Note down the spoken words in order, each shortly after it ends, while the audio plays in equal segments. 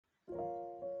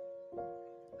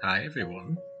Hi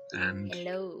everyone, and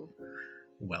Hello.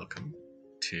 welcome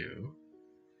to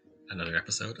another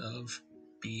episode of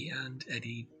B and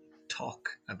Eddie talk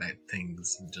about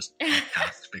things and just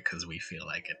podcast because we feel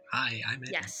like it. Hi, I'm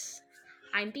Eddie. Yes,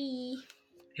 I'm B.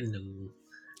 Hello.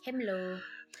 Hello.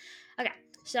 Okay,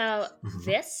 so Mhm.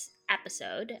 this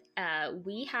episode,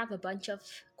 we have a bunch of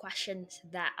questions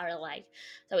that are like,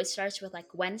 so it starts with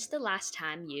like, when's the last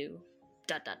time you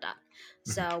dot dot dot.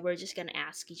 So we're just gonna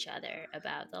ask each other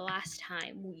about the last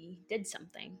time we did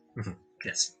something.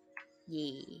 Yes.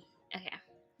 Yay. Okay,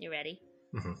 you ready?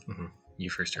 You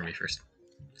first or me first?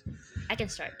 I can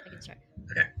start.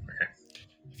 Okay.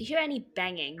 If you hear any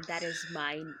banging, that is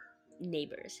my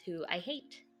neighbors who I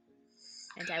hate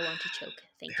and I want to choke.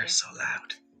 Thank They're you. so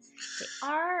loud. They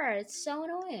are. It's so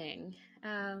annoying.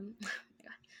 Oh my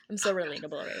God. I'm so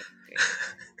relatable, right?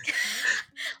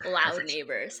 Loud Perfect.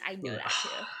 neighbors. I know that too.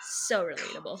 So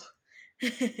relatable.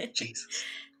 Jesus.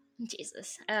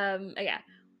 Jesus. Okay.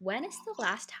 When is the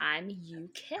last time you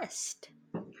kissed?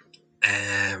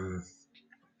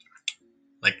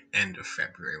 Like end of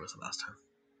February was the last time.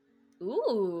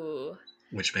 Ooh.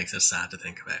 Which makes it sad to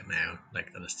think about now,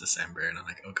 like that it's December, and I'm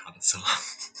like, oh god, it's so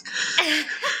long.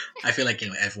 I feel like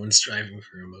everyone's striving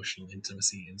for emotional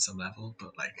intimacy in some level,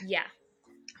 but like, Yeah.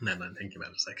 now that I'm thinking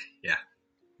about it, it's like, yeah,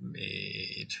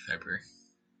 mid-February.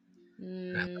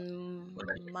 What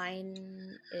about you?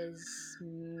 Mine is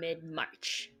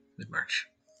mid-March. Mid-March.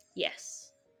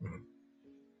 Yes. God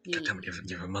Yeah. damn it,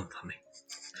 you have a month on me.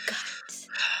 God.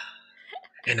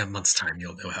 In a month's time,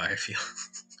 you'll know how I feel.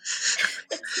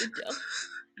 That's so dumb.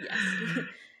 Yes.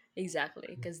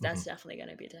 Exactly, because that's definitely going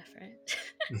to be different.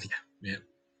 Yeah.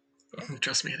 Yeah.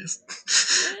 Trust me, it is.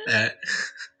 Yeah.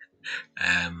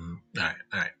 All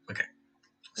right, okay.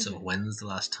 So, when's the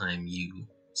last time you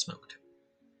smoked?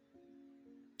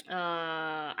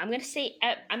 I'm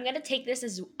gonna take this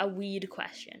as a weed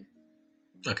question.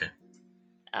 Okay.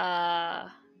 Oh,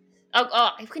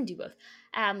 I can do both.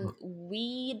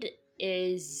 Weed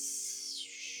is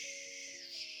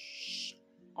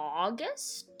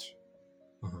August,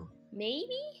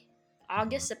 maybe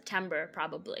August, September,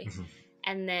 probably,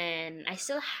 and then I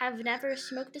still have never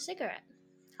smoked a cigarette.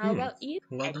 How about you,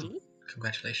 Well done. Eddie?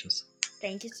 Congratulations.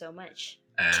 Thank you so much.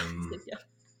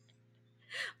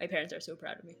 My parents are so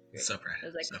proud of me. Great. So proud. I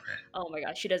was like, So proud. oh my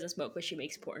god, she doesn't smoke, but she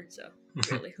makes porn. So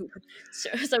really,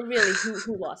 so really,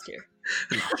 who lost here?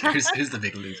 Who's the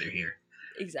big loser here?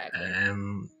 Exactly.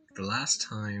 The last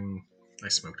time I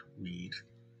smoked weed,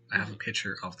 I have a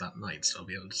picture of that night, so I'll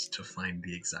be able to find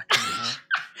the exact date.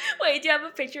 Wait, do you have a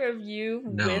picture of you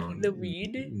No, with the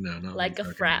weed? no, not Like a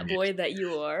frat boy that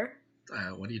you are?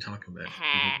 What are you talking about?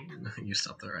 You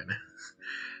stop that right now.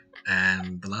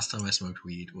 The last time I smoked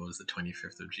weed was the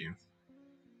 25th of June.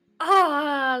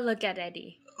 Oh, look at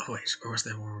Eddie. Oh wait, or was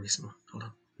there a more recent one? Hold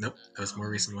on. Nope, that was a more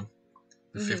recent one.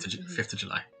 The 5th of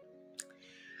July.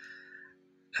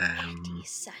 Eddie's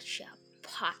such a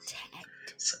pothead.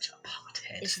 Such a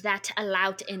pothead. Is that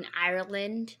allowed in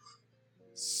Ireland,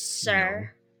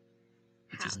 sir?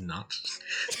 No, it is not.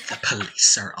 The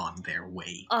police are on their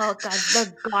way. Oh god,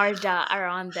 the Garda are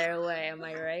on their way, am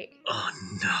I right? Oh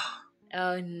no.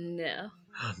 Oh no.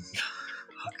 Oh no.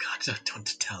 Oh god,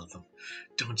 don't tell them.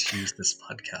 Don't use this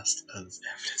podcast as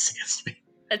evidence against me.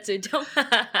 That's so dumb.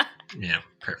 Yeah,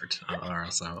 perfect. Or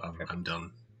else I'm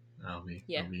done. I'll be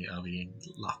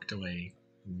locked away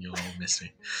and you'll all miss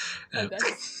me. Oh god.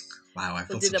 Wow, I've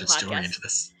We'll put do the such a story into podcast.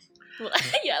 this.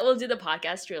 Yeah, we'll do the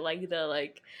podcast through like the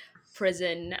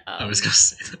prison I was gonna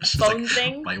say that. phone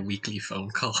thing. My weekly phone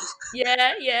call.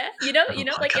 Yeah. You know,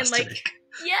 like in Podcast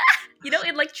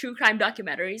in like true crime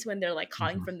documentaries when they're like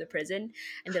calling from the prison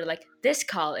and they're like, this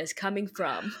call is coming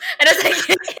from, and it's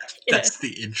like That's the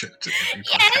intro to every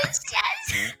podcast.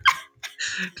 Yes.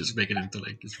 Just make it into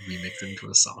just remix it into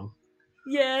a song.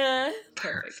 Yeah.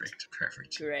 Perfect.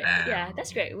 Great. Yeah,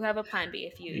 that's great. We'll have a plan B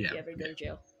if you ever go to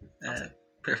jail. Awesome.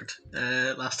 Perfect.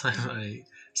 Last time I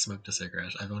smoked a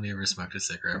cigarette, I've only ever smoked a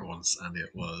cigarette once, and it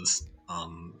was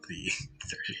on the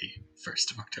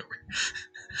 31st of October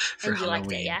for And you Halloween.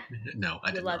 liked it, yeah? No,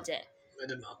 I did loved not. it. I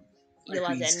did not. You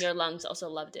loved it, and your lungs also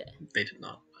loved it. They did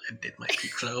not. I did my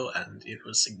peak flow, and it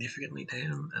was significantly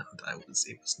down, and it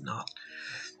was not.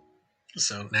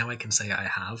 So now I can say I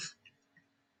have,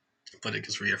 but it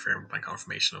just reaffirmed my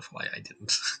confirmation of why I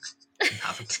didn't.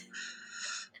 Haven't.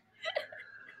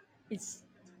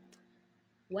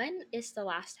 When is the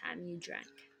last time you drank?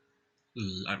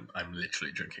 I'm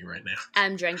literally drinking right now.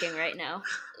 I'm drinking right now.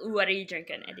 What are you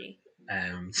drinking, Eddie?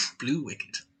 Blue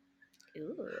Wicked.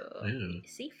 Ooh.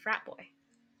 See, frat boy.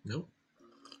 Nope.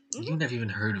 You never even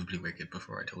heard of Blue Wicked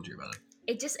before I told you about it.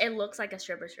 It looks like a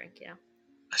stripper's drink, you know.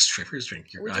 A stripper's drink.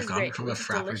 which I've is gone great, from a which is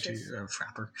frapper delicious. to a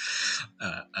frapper,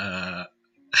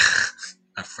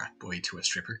 a frat boy to a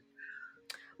stripper.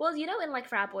 Well, you know, in like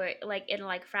frat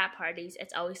parties,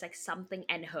 it's always like something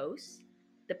and host.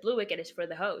 The blue wicket is for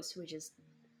the host, which is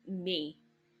me.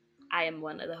 I am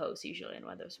one of the hosts usually in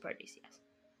one of those parties. Yes.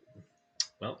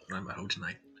 Well, I'm a hoe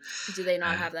tonight. Do they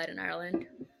not Uh, have that in Ireland?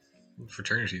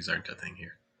 Fraternities aren't a thing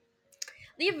here.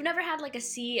 You've never had like a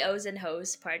CEOs and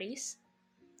hosts parties?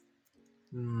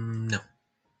 No.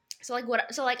 So like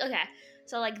what? So like okay.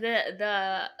 So like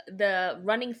the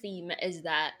running theme is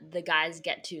that the guys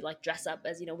get to like dress up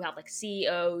as, you know, we have like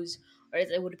CEOs, or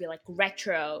it would be like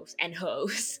retros and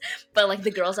hosts, but like the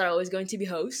girls are always going to be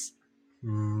hosts.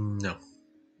 No.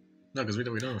 No, because we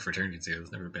don't have fraternities here.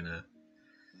 There's never been a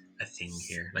thing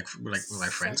here. Like my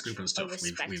friends Such group and a stuff.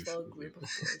 respectful group of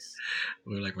boys.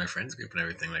 We're like my friends group and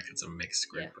everything. Like it's a mixed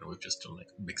Yeah. group, and we've just done like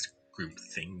mixed group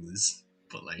things.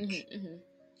 But like, Mm-hmm.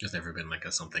 there's never been like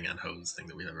a something and hose thing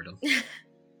that we've ever done.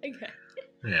 Okay.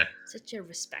 Yeah. Such a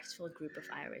respectful group of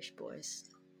Irish boys.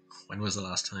 When was the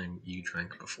last time you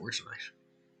drank before tonight?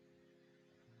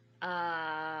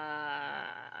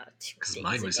 Because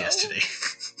mine was yesterday.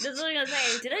 That's what I was gonna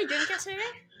say. Did I drink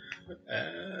yesterday?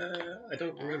 I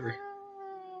don't remember.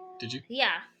 Did you?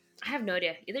 Yeah, I have no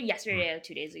idea. Either yesterday or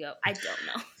 2 days ago. I don't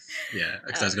know. Yeah,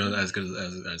 because I was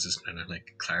just trying to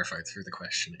like clarify through the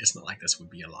question. It's not like this would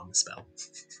be a long spell.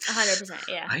 100%.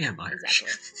 Yeah. I am Irish.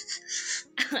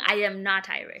 Exactly. I am not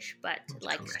Irish, but That's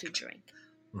likes to correct. drink.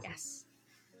 Mhm. Yes.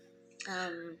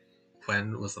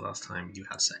 When was the last time you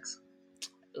had sex?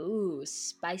 Ooh,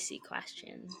 spicy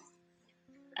question.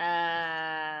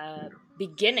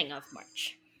 Beginning of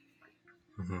March.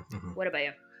 What about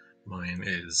you? Mine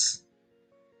is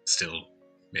still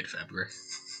mid-February.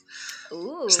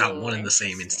 Ooh, It's not one in the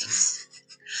same instance.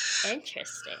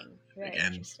 Interesting. Very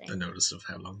Again, interesting. the notice of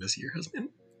how long this year has been.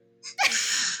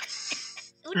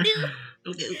 Oh, no.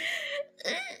 Oh, no.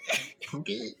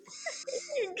 Okay.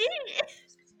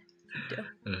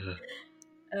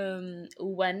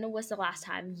 When was the last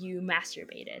time you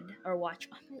masturbated or watched?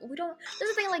 We don't. This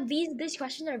is the thing. Like these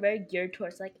questions are very geared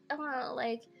towards like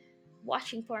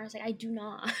watching porn. It's like I do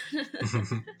not.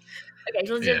 Okay,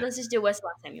 so let's just do what's the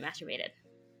last time you masturbated?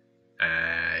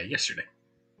 Yesterday.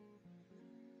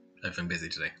 I've been busy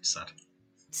today. It's sad.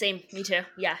 Same, me too.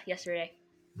 Yeah, yesterday.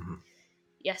 Mm-hmm.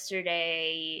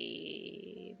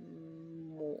 Yesterday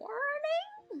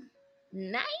morning,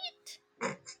 night.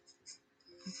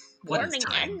 Morning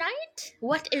and night?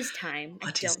 What is time?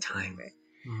 What is time?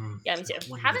 Yeah, me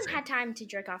too. Haven't had time to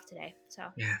jerk off today,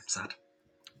 so yeah, sad.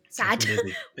 Sad.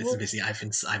 Busy. It's busy.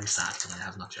 I'm sad, and I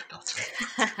have not jerked off today.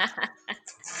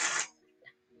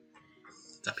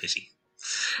 It's a pity.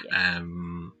 Yeah.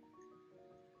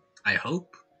 I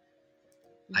hope.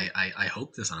 I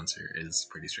hope this answer is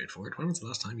pretty straightforward. When was the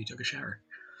last time you took a shower?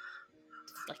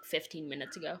 Like 15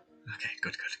 minutes ago. Okay,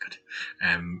 good.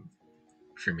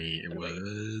 For me, it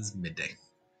was midday.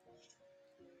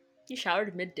 You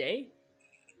showered midday?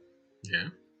 Yeah.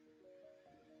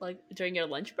 Like during your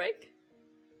lunch break?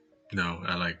 No,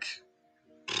 I like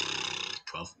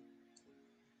 12.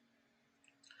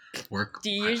 Work. Do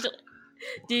you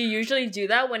usually do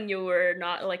that when you were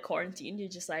not like quarantined? You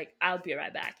just like, I'll be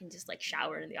right back and just like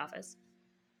shower in the office?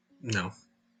 No,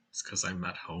 it's because I'm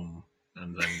at home,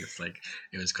 and then it's like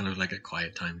it was kind of like a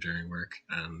quiet time during work,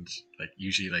 and like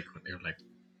usually like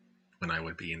when I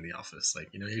would be in the office, like,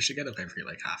 you know, you should get up every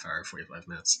like half hour, 45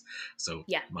 minutes. So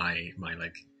yeah, my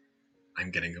like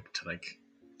I'm getting up to like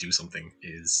do something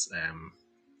is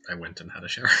I went and had a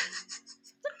shower.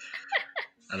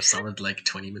 At a solid like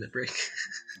 20-minute break.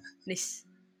 Nice.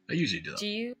 I usually do that.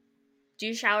 Do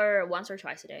you shower once or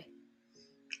twice a day?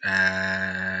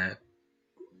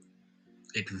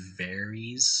 It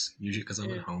varies usually because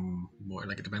I'm at home more.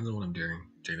 Like it depends on what I'm doing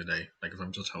during the day. Like if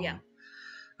I'm just home and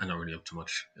not really up to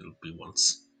much, it'll be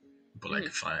once. But like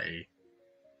if I'm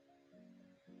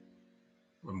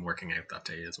working out that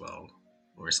day as well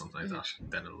or something like that,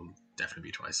 then it'll definitely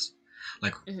be twice.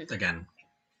 Like again,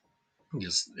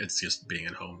 it's just being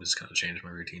at home has kind of changed my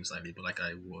routine slightly. But like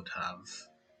I would have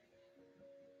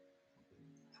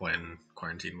when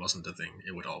quarantine wasn't a thing,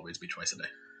 it would always be twice a day.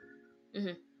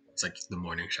 It's like the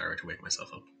morning shower to wake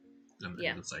myself up, and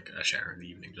then it's like a shower in the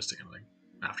evening just to kind of like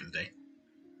after the day.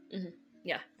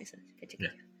 Yeah, makes sense. Yeah.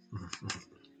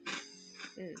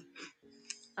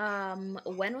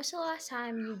 When was the last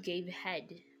time you gave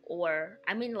head, or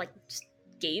I mean, like just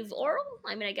gave oral?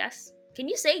 I mean, I guess. Can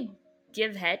you say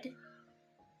give head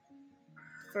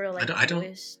for like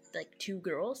boys, like two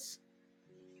girls?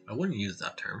 I wouldn't use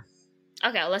that term.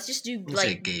 Okay, let's just do We'll say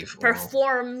like gave oral.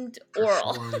 performed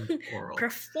oral. Performed oral.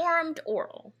 Performed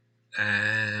oral.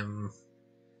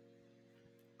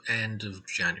 End of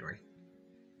January.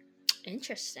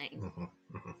 Interesting.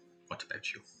 What about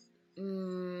you?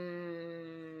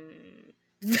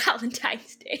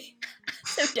 Valentine's Day.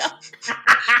 So dumb.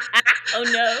 Oh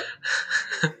no.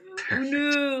 Perfect. Oh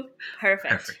no.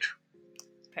 Perfect.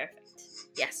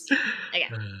 Yes. Okay.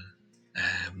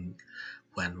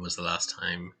 When was the last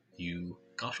time you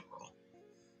got oral?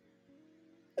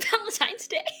 Valentine's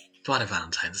Day. What a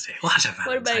Valentine's Day. What a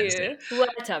What Valentine's about Day. you?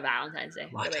 What's a Valentine's Day?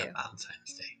 What What a about you?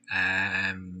 Valentine's Day.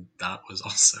 That was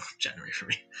also January for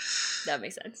me. That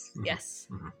makes sense. Yes.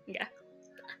 Yeah.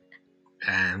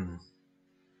 Am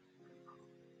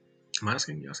I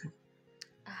asking? You asking?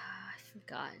 I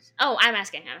forgot. Oh, I'm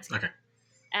asking. Okay.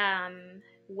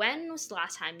 When was the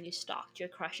last time you stalked your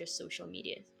crush's social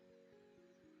media?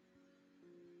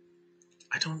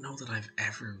 I don't know that I've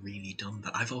ever really done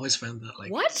that. I've always found that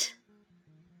like What?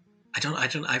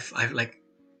 I've like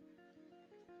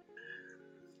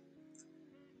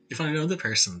if I know the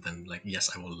person, then like yes,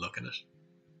 I will look at it.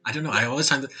 I don't know. I always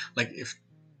find that like if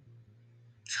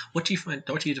what do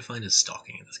you define as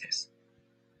stalking in this case?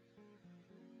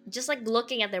 Just like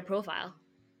looking at their profile,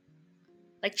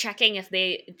 like checking if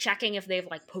they've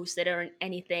like posted or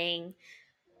anything,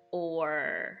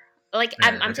 or like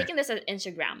I'm Okay. taking this as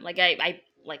Instagram. Like I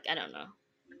don't know.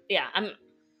 Yeah,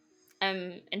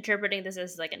 I'm interpreting this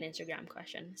as like an Instagram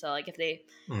question. So like if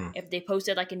they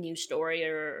posted like a new story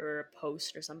or a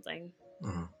post or something.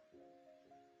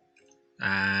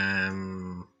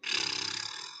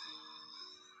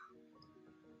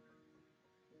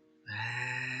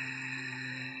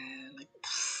 Like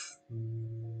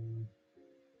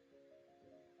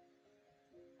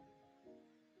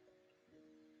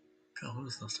God, when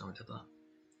was the last time I did that?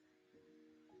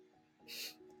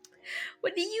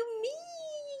 What do you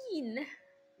mean?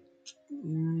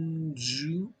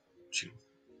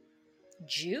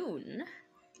 June.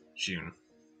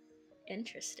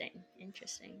 Interesting.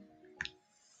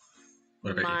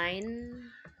 What about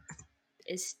Mine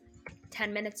is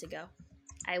 10 minutes ago.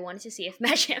 I wanted to see if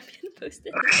Matt Champion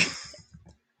posted it.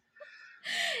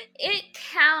 It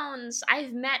counts.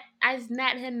 I've met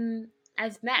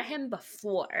him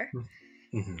before,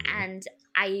 and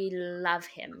I love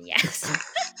him. Yes,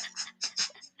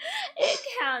 it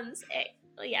counts.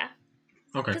 Yeah.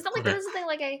 Okay. Because like this is the thing.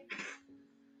 Like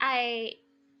I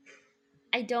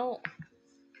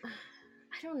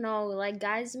don't know. Like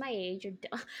guys my age are.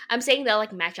 I'm saying that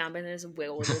like Matt Champion is way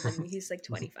older than me. He's like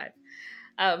 25.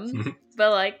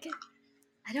 But like.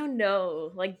 I don't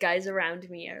know. Like guys around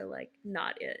me are like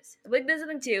not it. Like there's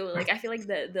something too. Like I feel like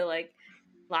the like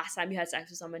last time you had sex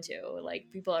with someone too.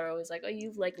 Like people are always like, oh,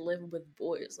 you've like lived with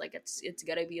boys. Like it's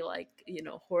gotta be like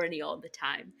horny all the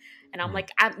time. And I'm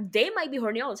like, they might be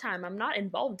horny all the time. I'm not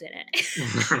involved in it.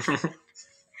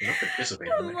 You're not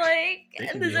participating. I'm like,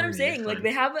 and this is what I'm saying. Like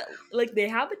they have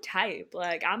a type.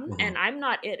 Like and I'm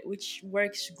not it, which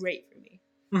works great for me.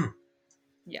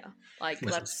 Yeah, like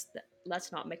let's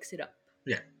not mix it up.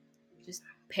 Yeah. Just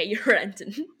pay your rent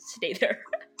and stay there.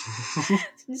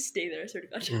 Just stay there, sort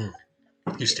of.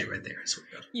 You stay right there, I swear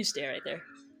to God. You stay right there.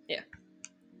 Yeah.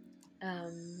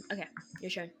 Okay,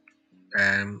 your turn.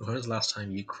 When was the last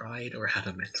time you cried or had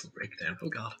a mental breakdown?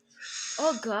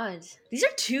 Oh God. These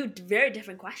are two very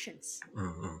different questions.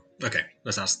 Okay,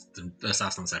 let's ask them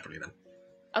separately then.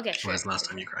 Okay, sure. When was the last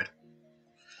time you cried?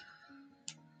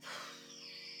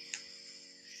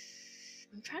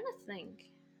 I'm trying to think.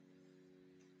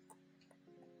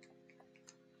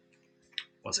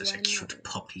 Was it a cute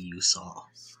puppy you saw?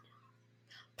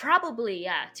 Probably,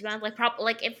 yeah. To be honest,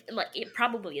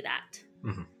 probably that.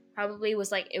 Probably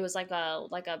was like it was like a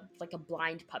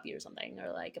blind puppy or something,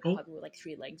 or like a puppy with like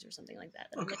 3 legs or something like that.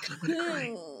 Oh God, I'm gonna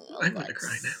cry. I'm gonna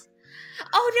cry now.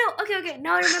 Oh no! Okay.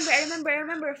 No, I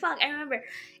remember. Fuck, I remember.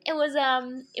 It was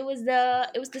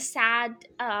the sad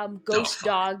ghost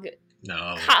dog.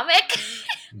 No. Comic.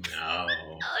 No. Oh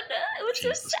no! It was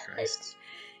Jesus so sad. Christ.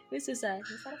 It was so sad.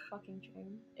 Was that a fucking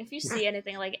dream? If you see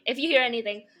anything, like if you hear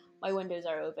anything, my windows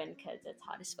are open because it's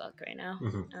hot as fuck right now.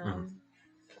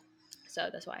 So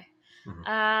that's why.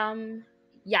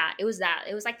 Yeah, it was that.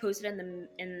 It was like posted in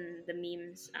the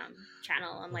memes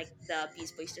channel on like the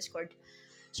Beast Boys Discord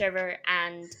server,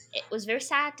 and it was very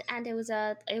sad. And it was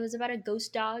about a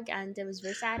ghost dog, and it was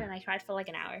very sad, and I cried for like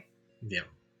an hour. Yeah.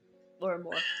 Or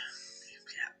more.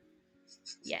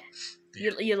 Yeah.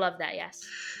 You love that, yes.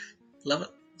 Love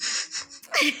it.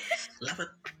 Love it.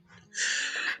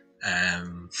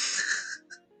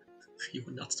 You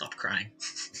would not stop crying.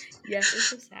 Yes, it's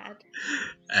so sad.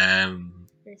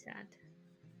 Very sad.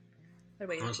 What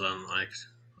about What you? was one I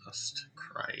last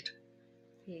cried?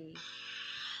 Hey.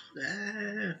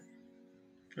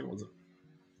 When was it?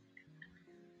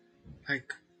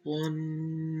 Like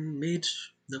one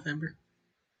mid-November.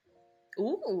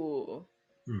 Ooh.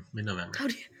 Mid-November. How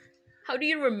do you, how do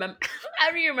you remember?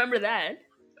 How do you remember that?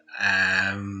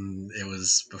 It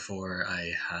was before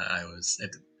I was.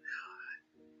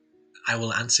 I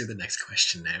will answer the next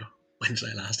question now. When did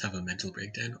I last have a mental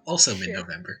breakdown? Also Sure.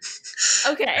 mid-November.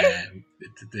 Okay.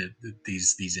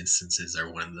 These instances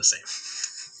are one and the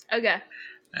same. Okay.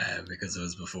 Because it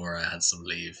was before I had some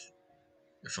leave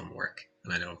from work,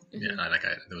 and I know, Mm-hmm.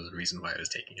 there was a reason why I was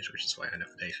taking it, which is why I know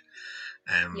the date.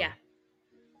 Yeah.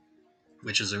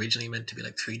 Which was originally meant to be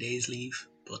like 3 days leave,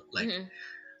 but like Mm-hmm.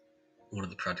 one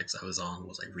of the projects I was on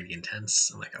was like really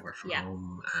intense, and like I work from Yeah.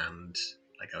 home, and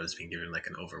like I was being given like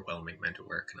an overwhelming amount of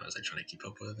work, and I was like trying to keep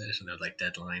up with it, and there was like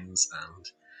deadlines, and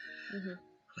Mm-hmm.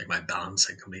 like my balance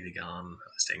had completely gone. I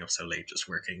was staying up so late just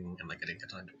working, and like I didn't get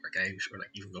time to work out or like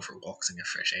even go for walks and get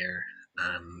fresh air.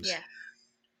 And Yeah.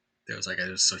 there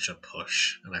was such a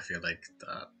push, and I feel like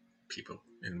that people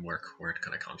in work weren't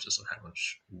kind of conscious of how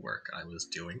much work I was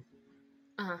doing.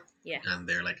 Uh-huh. Yeah. And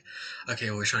they're like, okay,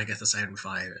 well, we're trying to get this out in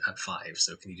at 5,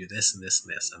 so can you do this and this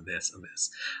and this and this and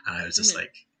this? And I was just Mm-hmm.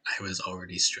 like, I was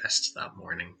already stressed that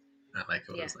morning, and like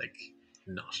it Yeah. was like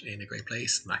not in a great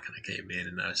place, and that kind of came in,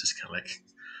 and I was just kind of like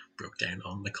broke down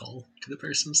on the call to the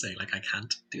person saying like I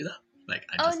can't do that. Like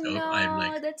I Oh just know I'm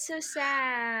like no, that's so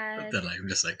sad. that I'm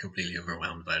just like completely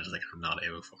overwhelmed by it. Like I'm not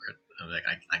able for it. I'm like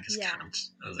I just Yeah. can't.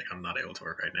 I was like I'm not able to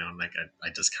work right now. I'm like I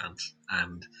just can't.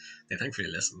 And they thankfully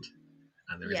listened.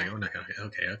 And they were Yeah. like, oh no, okay.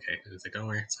 I was like, don't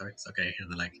worry, it's okay. And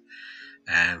then like,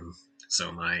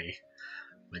 so my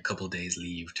couple days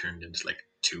leave turned into like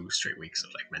 2 straight weeks of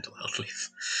like mental health leave.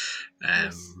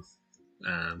 Nice.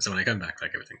 So when I come back,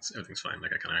 like everything's fine.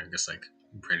 Like I kind of just like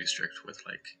pretty strict with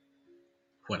like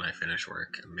when I finish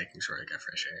work and making sure I get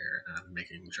fresh air and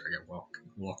making sure I get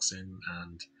walks in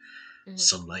and Mm-hmm.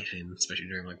 sunlight in, especially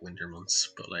during like winter months.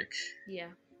 But like Yeah.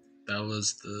 that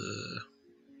was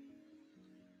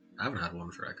I haven't had one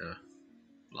for like a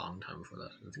long time before that.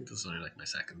 I think this is only like my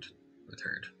second or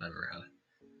third I've ever had.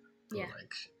 But Yeah.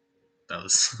 like that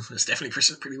was it's definitely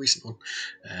a pretty recent one.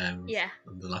 Yeah.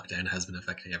 And the lockdown has been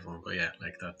affecting everyone. But yeah,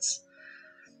 like that's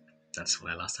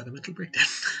when I last had a mental breakdown.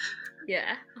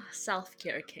 Yeah. Oh,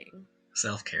 self-care king.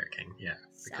 Self-care king, yeah,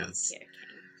 because Self-care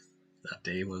king. that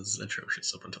day was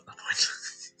atrocious up until that point.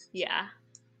 Yeah.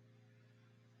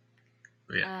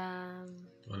 But yeah,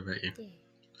 what about you? Yeah.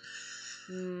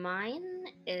 Mine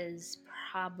is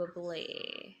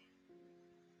probably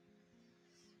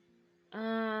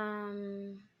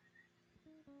um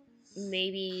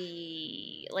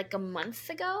maybe like a month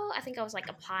ago. I think I was like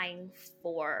applying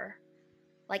for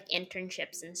like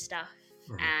internships and stuff,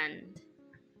 Mhm. and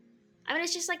I mean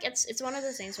it's just like it's one of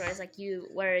those things where it's like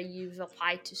you've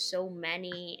applied to so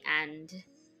many, and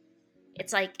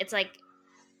it's like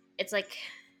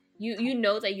you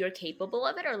know that you're capable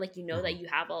of it, or like you know that Mhm. you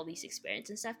have all these experience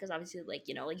and stuff, because obviously like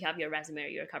like you have your resume or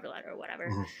your cover letter or whatever,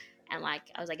 Mhm. and like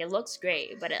I was like it looks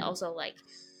great, but it also like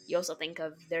you also think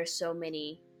of there's so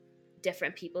many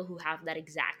different people who have that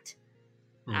exact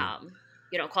Mhm.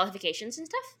 qualifications and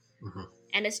stuff, Mhm.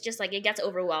 and it's just like it gets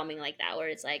overwhelming like that, where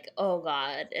it's like oh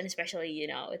god, and especially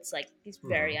it's like it's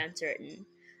very Mhm. uncertain.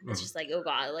 It's Mhm. just like oh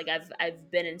god, like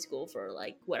I've been in school for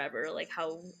like whatever, like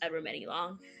however many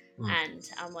long, Mhm. and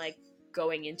I'm like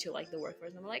going into like the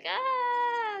workforce, and I'm like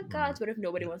ah god, Mhm. what if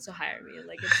nobody wants to hire me?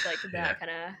 Like it's like Yeah, that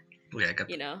kind of yeah, I get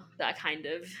that. that kind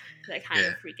Yeah,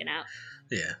 of freaking out.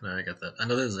 yeah, no, I get that. I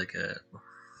know there's like a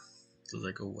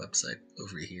website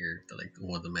over here that like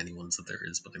one of the many ones that there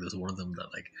is, but like there's one of them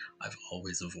that like I've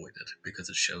always avoided because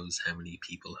it shows how many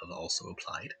people have also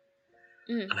applied,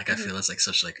 and like I Mm-hmm. feel it's like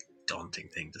such like daunting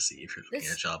thing to see if you're looking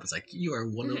at a This job. It's like you are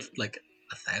one of mhm. like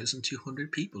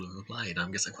 1,200 people who have applied. And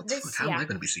I'm just like, what the fuck? this How am yeah I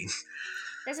going to be seen?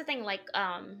 That's the thing, like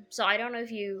so I don't know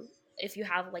if you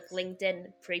have like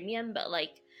LinkedIn Premium, but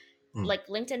Mm. like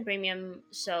LinkedIn Premium,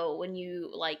 so when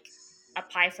you like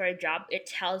apply for a job, it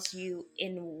tells you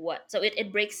in what, so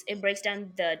it breaks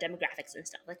down the demographics and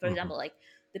stuff. Like for Mm-hmm. example, like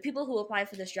the people who apply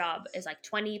for this job is like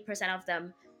 20% of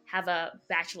them have a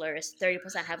bachelor's,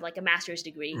 30% have like a master's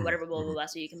degree, whatever, blah blah Mm-hmm. blah,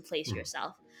 so you can place Mm-hmm.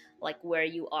 yourself like where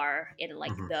you are in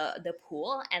like Mm-hmm. the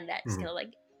pool, and that's Mm-hmm. kind of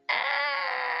like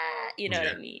you know what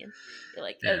Yeah, I mean. You're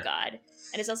like oh yeah. god,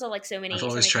 and it's also like so I've many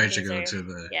always tried to companies go are to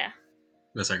the. yeah.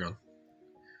 What's that called?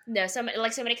 No, so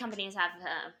many companies have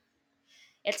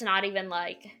it's not even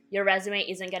like your resume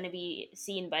isn't going to be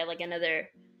seen by like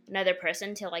another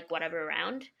person to like whatever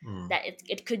round, that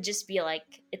it could just be like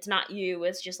it's not you,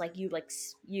 it's just like you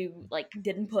you like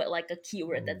didn't put like a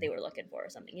keyword that they were looking for or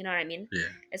something, you know what I mean? Yeah.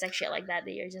 It's like shit like that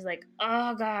you're just like,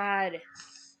 oh god.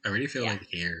 I really feel Yeah. like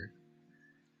here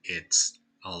it's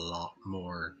a lot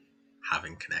more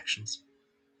having connections.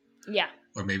 Yeah.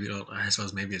 Or maybe, I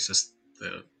suppose maybe it's just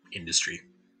the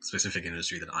specific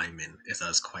industry that I'm in, is that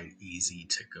it's quite easy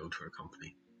to go to a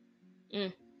company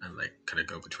Mm. and like kind of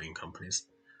go between companies.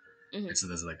 Mm-hmm. So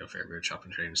there's like a fair bit of chop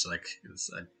and change. So like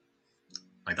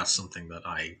like that's something that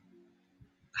I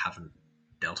haven't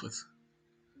dealt with.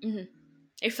 Mm-hmm.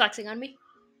 Are you flexing on me?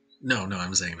 No,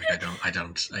 I'm saying like I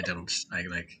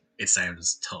like, it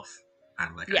sounds tough,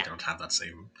 and like I Yeah. don't have that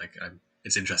same like.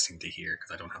 It's interesting to hear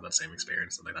because I don't have that same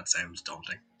experience, and like that sounds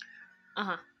daunting.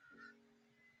 Uh-huh.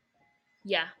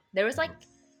 Yeah. There was like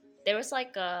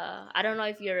I don't know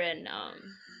if you're in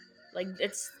like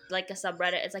it's like a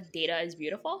subreddit, it's like Data is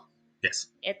Beautiful. Yes.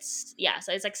 It's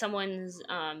so it's like someone's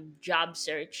job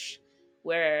search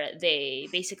where they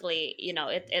basically,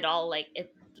 it all like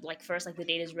it like first like the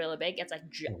data is really big, it's like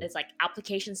it's like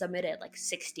application submitted like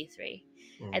 63,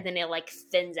 and then it like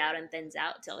thins out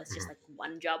till it's just like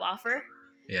one job offer.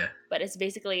 Yeah. But it's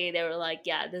basically, they were like,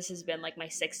 yeah, this has been like my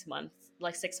 6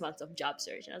 months of job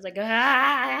search, and I was like,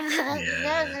 Yeah.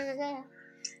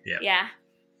 yeah,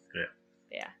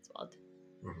 Yeah. it's wild.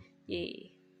 Mhm. Yeah.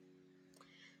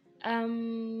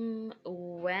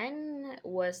 When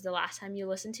was the last time you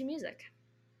listened to music?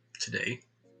 Today.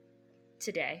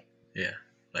 Yeah.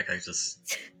 Like I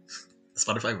just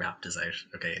Spotify Wrapped is out.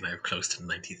 Okay, and I have close to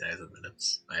 90,000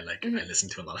 minutes. I listen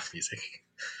to a lot of music.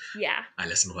 Yeah. I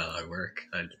listen while I work.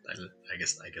 I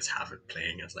guess have it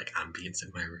playing as like ambience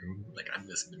in my room. Like I'm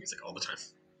listening to music all the time.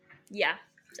 Yeah.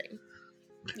 Same.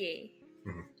 Yeah.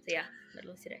 Mhm. So yeah,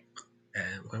 literally today.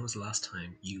 When was the last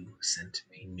time you sent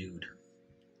a nude?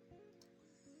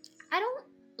 I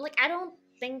don't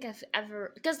think I've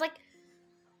ever, because like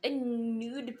a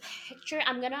nude picture,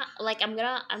 I'm What way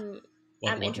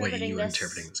are interpreting you this.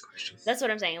 interpreting this question? That's what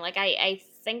I'm saying. Like I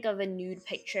think of a nude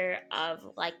picture of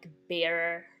like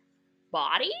bare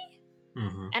body,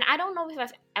 and I don't know if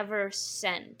I've ever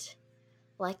sent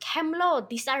like, "Hello,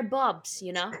 these are bobs,"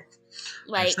 you know? I've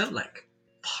Like, sent like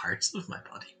parts of my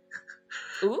body.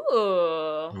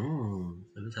 ooh,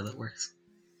 That is how that works.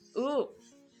 ooh.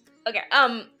 Okay.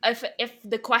 If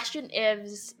the question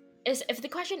is if the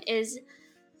question is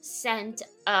sent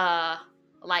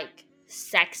like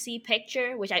sexy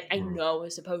picture, which I know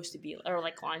is supposed to be, or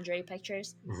like lingerie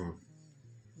pictures,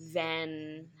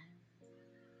 then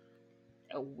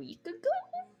a week ago.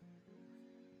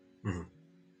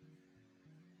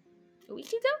 A week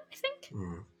ago, I think.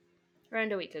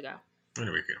 Around a week ago.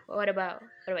 There we go. What about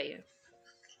you?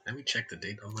 Let me check the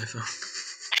date on my phone.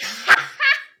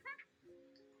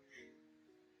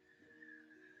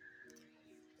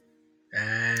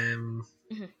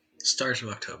 Start of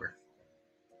October.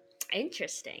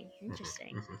 Interesting.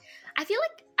 I feel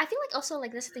like also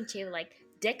like this thing too, like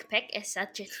dick pic is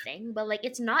such a thing, but like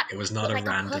it's not. It was not a like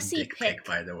random pussy dick pic,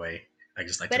 by the way. I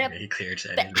just like But to a- make it clear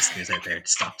to any listeners out there to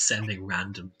stop sending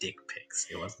random dick pics.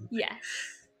 It wasn't. Yes.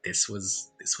 This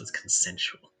was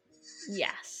consensual.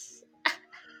 Yes.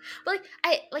 But like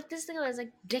I like this thing is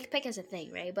like dick pic is a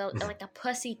thing, right? But like a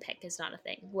pussy pic is not a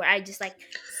thing. Where I just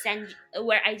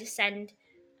send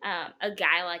a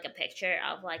guy like a picture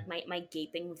of like my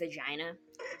gaping vagina.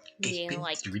 Gaping? Being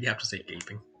like, do you really have to say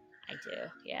gaping? I do,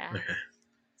 yeah. Okay.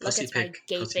 Look, it's my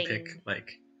Pussy gaping. pic,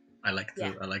 like I like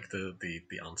the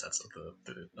onsets of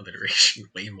the alliteration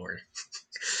way more.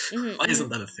 Why isn't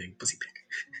that a thing? Pussy pic.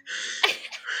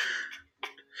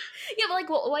 Yeah, but like,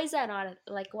 why is that not?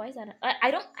 Why is that?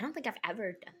 I don't think I've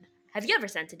ever done that. Have you ever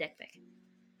sent a dick pic?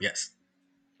 Yes.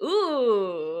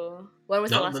 Ooh. When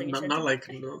was the last time you sent not a like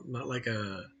dick pic?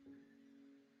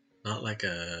 not like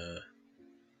a.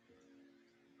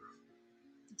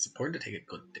 It's important to take a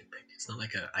good dick pic. It's not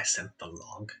like I sent the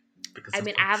log, because I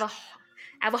mean, I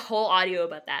have a whole audio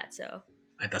about that, so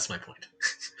that's my point.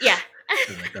 yeah.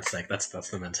 that's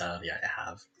the mentality I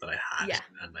have, that I had, Yeah.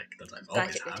 and like that I've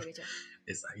always had. Gotcha.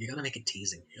 Is that you gotta make it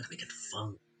teasing, you gotta make it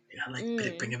fun, you gotta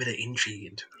bring a bit of intrigue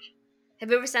into it.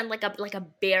 Have you ever sent like a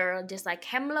bear just like,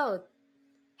 "Hello,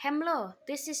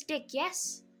 this is dick,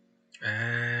 yes"?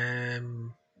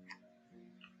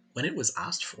 When it was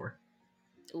asked for,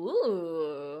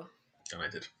 Ooh. then I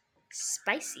did.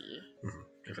 Spicy.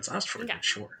 If it's asked for, then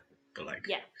sure. But like,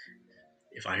 yeah.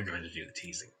 If I'm going to do the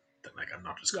teasing, then like I'm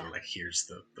not just going like, here's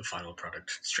the final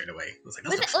product straight away. It's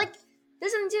like, that's like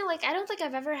this isn't too, like I don't think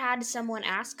I've ever had someone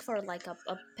ask for like a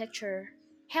picture.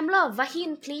 "Hello,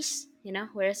 vahin, please." You know,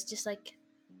 where it's just like,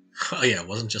 Oh yeah, it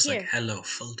wasn't just like Here. hello,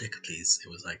 full dick, please. It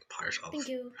was like part of Thank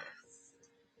you.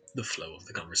 the flow of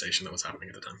the conversation that was happening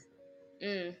at the time.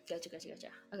 Gotcha.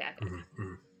 Okay.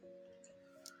 Mm-hmm.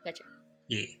 Gotcha.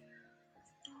 Yeah.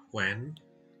 When?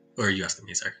 Or are you asking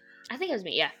me, sir? I think it was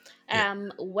me, yeah. Yeah.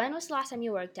 When was the last time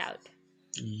you worked out?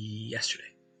 Yesterday.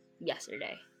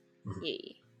 Yesterday. Mm-hmm. Yeah.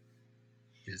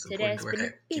 It is important to Today's work been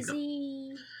out. Keep it up.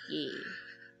 busy. Yeah.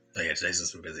 Oh yeah, today's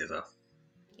just been busy as well.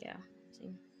 Yeah.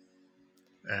 Same.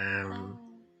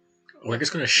 We're just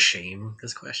Yes. going to shame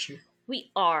this question.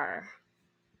 We are.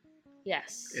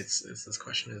 Yes. It's this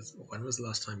question is, when was the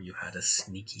last time you had a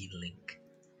sneaky link?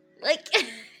 like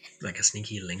Like a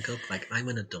sneaky link up? Like, I'm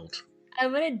an adult.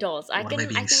 I'm an adult. What am I I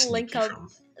being can link sneaky up. from?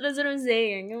 That's what I'm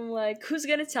saying. I'm like, who's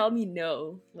gonna tell me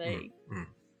no? Mm, Like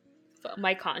mm.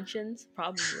 my conscience,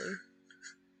 probably.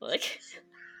 Like, you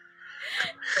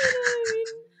know what I mean?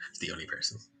 It's the only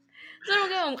person. So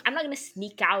I'm not gonna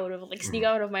sneak out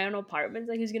of my own apartment.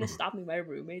 Like, who's gonna Mhm. stop me? My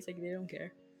roommates, like, they don't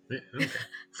care. Yeah, okay.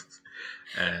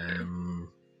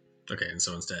 Okay, and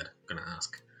so instead, I'm gonna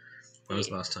ask, when was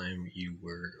the Yeah, last time you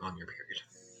were on your period?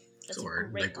 that's a Or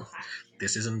great like, question.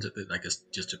 this isn't like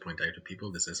just to point out to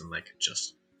people, this isn't like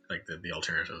just like the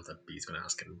alternative that B's gonna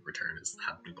ask in return is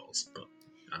have blue balls. But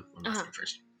I'm asking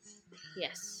first.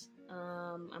 Yes.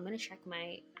 I'm gonna check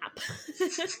my app.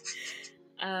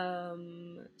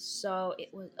 So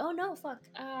it was. Oh no, fuck.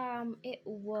 It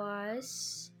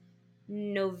was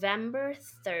November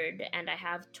 3rd, and I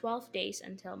have 12 days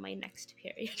until my next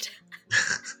period.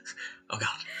 Oh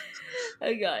god.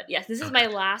 Oh god. Yes, this is Oh my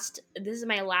god. last. This is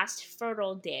my last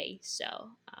fertile day.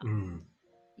 So, Mm.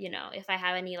 you know, if I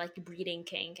have any like breeding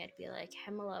kink, I'd be like,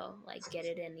 "Hello, like get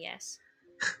it in, yes."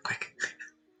 Quick.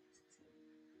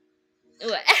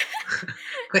 What?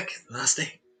 Quick, last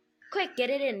day. Quick, get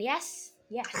it in, yes,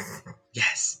 yes.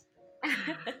 Yes.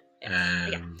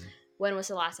 Yeah. When was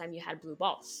the last time you had blue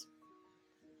balls?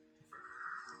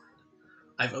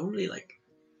 I've only like,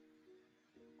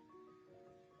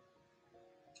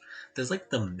 there's like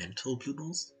the mental blue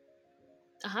balls.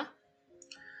 Uh-huh.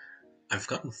 I've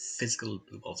gotten physical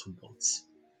blue balls once.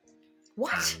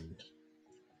 What? And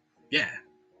yeah,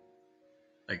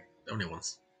 like only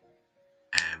once.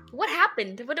 What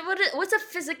happened? What's a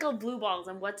physical blue balls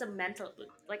and what's a mental blue?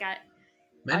 Like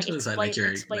Mental is like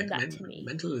you're explain like that to me.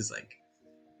 mental is like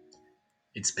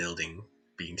it's building,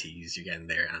 being teased, you get in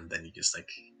there, and then you just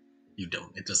like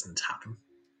it doesn't happen.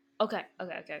 Okay.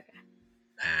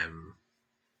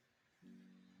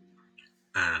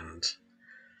 And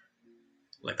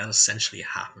like that essentially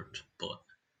happened, but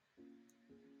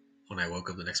when I woke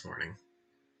up the next morning,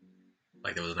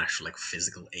 like there was an actual like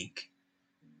physical ache.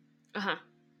 Uh-huh.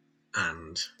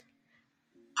 And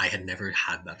I had never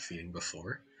had that feeling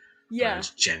before. Yeah. I was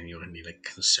genuinely like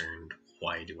concerned.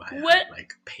 Why do I What? have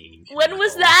like pain? When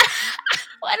was that?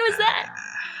 When was that?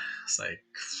 It's like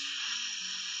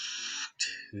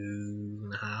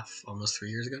 2.5, almost 3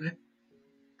 years ago now.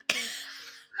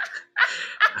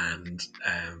 And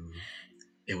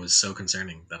it was so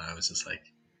concerning that I was just like,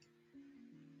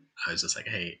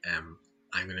 hey, I'm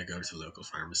gonna go to the local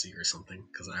pharmacy or something,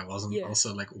 because I wasn't Yeah.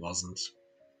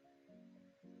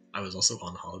 I was also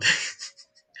on holiday.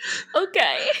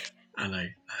 Okay. And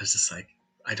I was just like,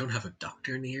 I don't have a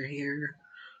doctor near here.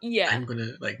 Yeah. I'm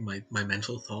gonna like my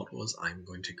mental thought was I'm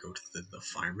going to go to the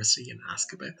pharmacy and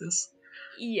ask about this.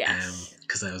 Yes.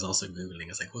 Because I was also googling. I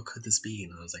was like, what could this be?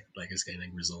 And I was like I was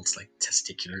getting results like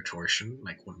testicular torsion,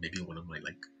 like maybe one of my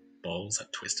like balls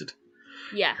had twisted.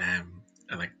 Yeah. And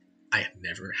like I had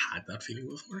never had that feeling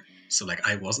before, so like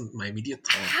I wasn't my immediate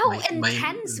thought. How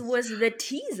intense was the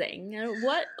teasing?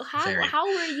 What? How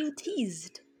were you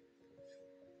teased?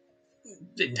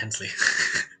 Intensely.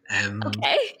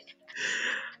 Okay.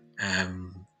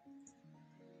 And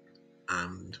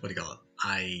what do you call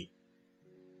it?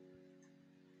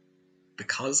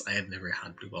 Because I had never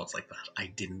had blue balls like that, I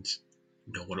didn't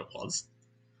know what it was.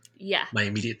 Yeah. My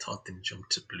immediate thought didn't jump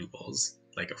to blue balls.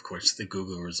 Like, of course, the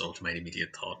Google result, my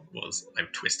immediate thought was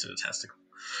I've twisted a testicle.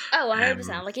 Oh,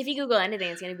 100%. Like, if you Google anything,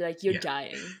 it's going to be like, you're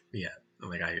dying. Yeah.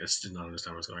 Like, I just did not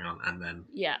understand what was going on. And then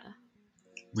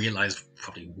realized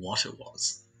probably what it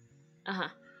was. Uh-huh.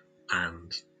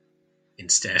 And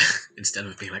instead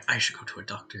of being like, I should go to a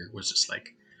doctor, was just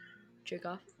like... Jerk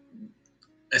off?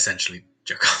 Essentially,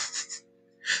 jerk off.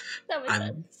 That makes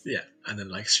sense. Yeah. And then,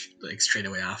 like straight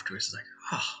away afterwards, it's like,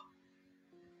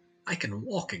 I can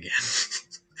walk again.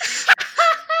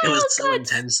 It was so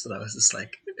intense that I was just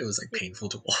like, it was like painful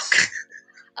to walk.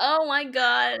 Oh my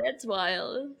god, that's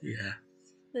wild. Yeah.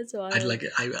 That's wild.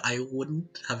 I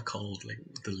wouldn't have called like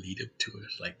the lead up to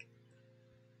it like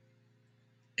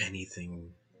anything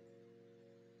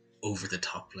over the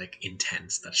top, like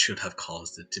intense, that should have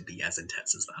caused it to be as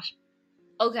intense as that.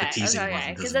 The Okay, teasing okay,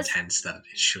 wasn't as because that's intense that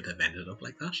it should have ended up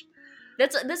like that.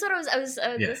 that's what I was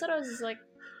Yeah, that's what I was like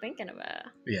thinking about.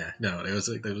 yeah. No, it was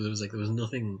like there was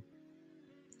nothing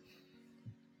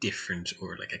different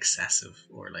or like excessive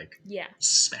or like Yeah.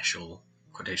 special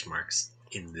quotation marks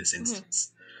in this Hmm.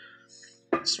 instance.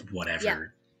 It's Yeah.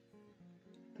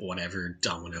 whatever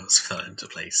dominoes fell into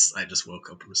place. I just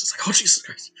woke up and was just like, oh Jesus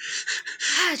Christ.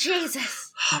 Ah,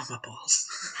 Jesus. Oh my balls.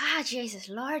 Ah, Jesus,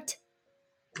 Lord.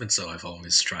 And so I've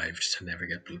always strived to never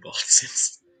get blue balls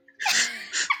since.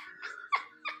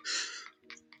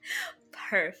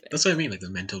 Perfect. That's what I mean, like the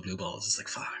mental blue balls. It's like,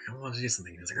 fuck, I want to do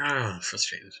something. It's like, I'm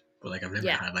frustrated. But like I've never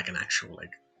Yeah. had like an actual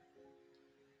like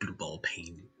blue ball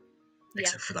pain Yeah.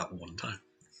 except for that one time.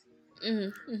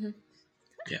 Mm-hmm. Mm-hmm.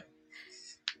 Yeah.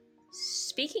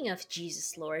 Speaking of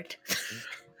Jesus, Lord.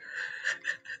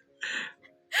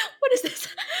 What is this?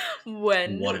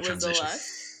 When What a was the transition.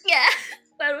 last? Yeah.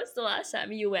 When was the last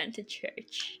time you went to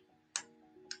church?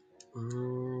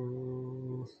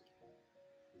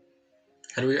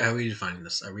 How are we defining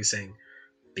this? Are we saying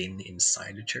been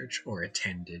inside a church or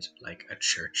attended like a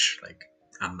church, like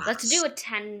a mass? Let's do a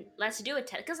 10.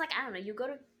 Because like I don't know, you go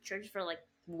to church for like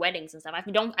weddings and stuff. I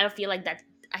don't feel like that.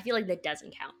 I feel like that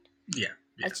doesn't count. Yeah.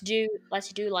 Let's do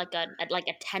like like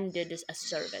attended a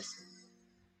service.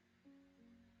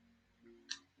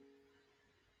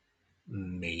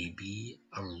 Maybe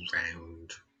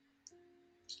around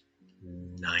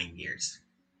 9 years.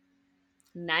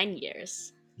 9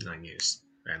 years. 9 years.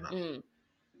 Around that. Mm.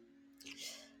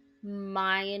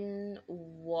 Mine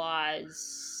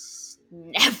was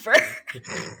never.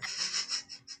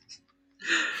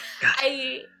 God.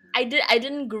 I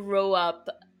didn't grow up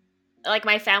like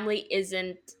my family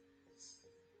isn't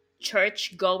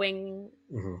church going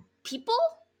Mm-hmm. people.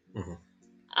 Mm-hmm.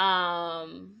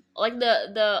 Like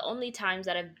the only times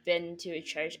that I've been to a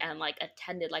church and like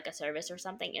attended like a service or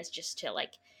something is just to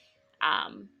like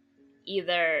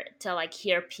either to like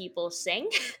hear people sing.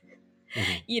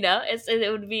 Mm-hmm. You know,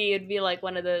 it'd be like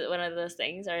one of those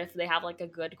things, or if they have like a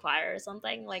good choir or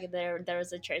something. Like there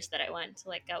was a church that I went to,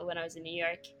 like when I was in New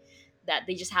York, that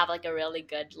they just have like a really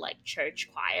good like church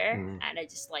choir, Mm-hmm. and I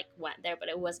just like went there. But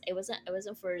it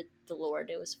wasn't for the Lord.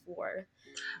 It was for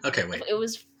Okay, wait. it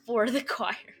was for the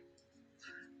choir.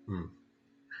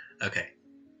 Okay.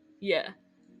 Yeah.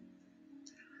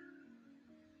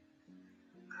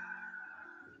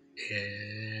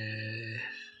 It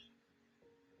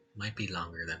might be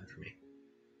longer than for me.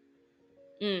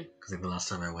 Because the last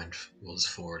time I went was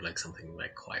for like something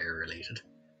like choir related.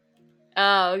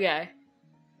 Oh, okay.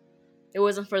 It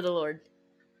wasn't for the Lord.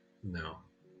 No.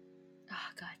 Oh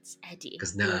God, it's Eddie.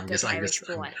 Because now You I'm good just Irish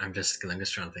boy. trying to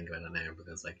think about it now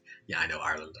because like yeah I know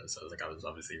Ireland, so like I was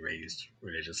obviously raised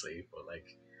religiously, but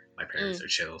like my parents are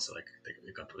chill, so like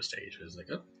they got to a stage where it's like,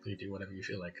 oh, you do whatever you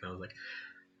feel like, and I was like,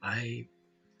 I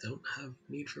don't have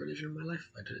need for religion in my life.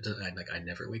 I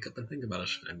never wake up and think about it.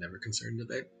 I'm never concerned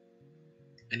about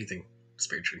anything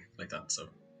spiritually like that, so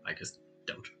I just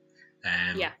don't.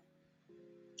 Yeah.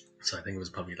 So I think it was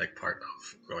probably like part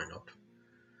of growing up.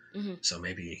 Mm-hmm. So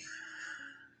maybe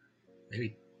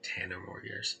 10 or more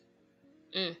years.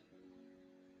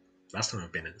 Last time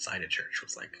I've been inside a church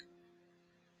was like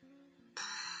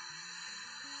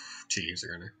 2 years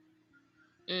ago now.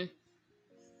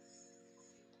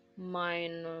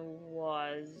 Mine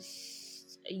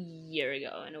was a year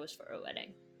ago, and it was for a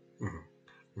wedding. Mm-hmm.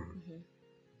 Mm-hmm. Mm-hmm.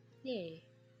 Yay.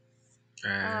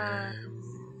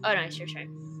 Oh no, it's your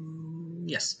turn.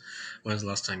 Yes. When was the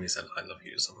last time you said I love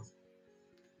you to someone?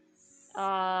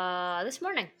 This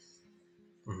morning.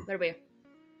 Mm-hmm. What about you?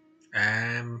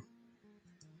 A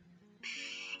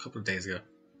couple of days ago,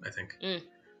 I think. Ooh,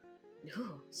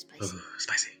 spicy. Ooh,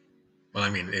 spicy. Well, I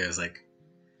mean, it was like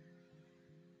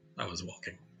I was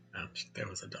walking and there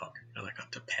was a dog and I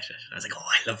got to pet it. I was like, oh,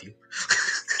 I love you.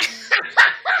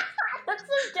 That's so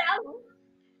dumb.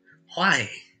 Why?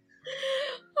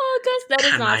 Oh, because that is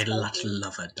Can not I spicy.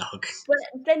 love a dog? But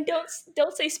then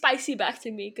don't say spicy back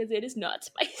to me, because it is not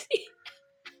spicy.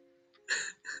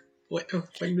 When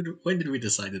did we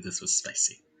decide that this was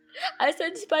spicy? I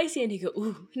said spicy, and you go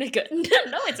ooh, and I go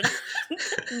no, it's not.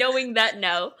 Knowing that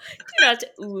now, do not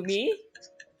ooh me.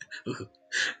 Ooh,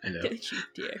 I know. Don't you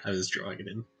dare. I was drawing it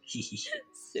in.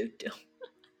 So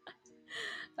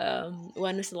dumb.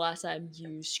 When was the last time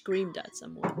you screamed at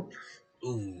someone?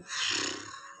 Ooh.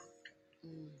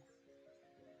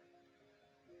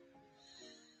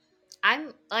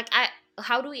 I'm like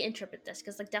how do we interpret this?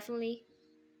 Because like definitely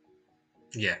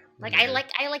Yeah. like I like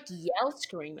yell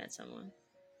scream at someone.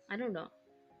 I don't know.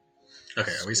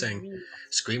 Okay, are we saying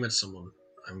scream at someone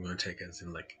I'm going to take it as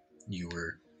in like you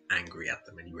were angry at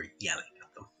them and you were yelling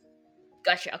at them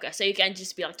Gotcha. Okay, so you can't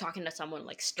just be like talking to someone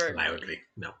like sternly. loudly.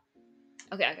 No.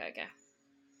 Okay.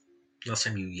 Last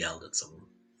time you yelled at someone.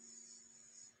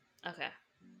 Okay.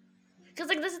 Because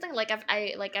like this is the thing, like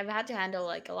I've had to handle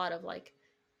like a lot of like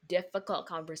difficult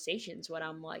conversations when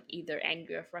I'm like either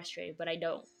angry or frustrated, but I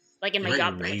don't like in You my might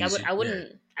job. Like raise it. Yeah. I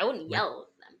wouldn't Like, yell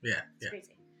at them. yeah. It's Yeah.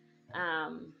 crazy.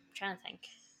 Trying to think.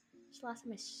 When's the last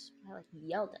time I like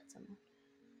yelled at someone?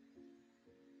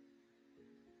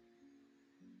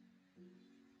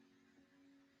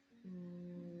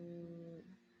 Mm,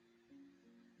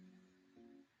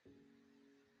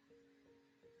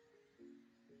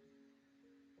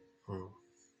 Hmm.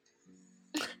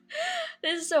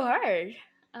 this is so hard.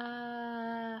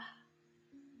 Uh,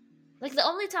 like the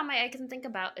only time I can think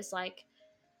about is like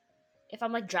if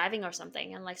I'm like driving or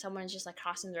something and like someone's just like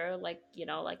crossing the road, like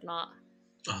like not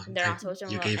Oh, they're not supposed to,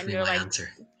 you gave and me you're my like, answer.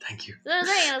 Thank you. what I'm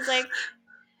saying. It's like,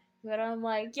 but I'm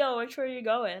like, yo, which way are you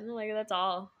going? Like that's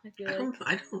all. I feel like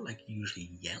I don't like usually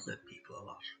yell at people a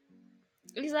lot.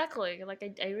 exactly. Like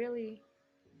I really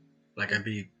Like I I'd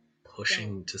be pushing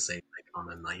don't. to say like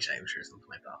on a night out or something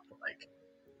like that, but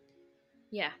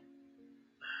Yeah.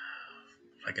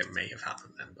 like it may have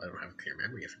happened then, but I don't have a clear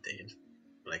memory if it did.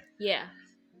 Like Yeah.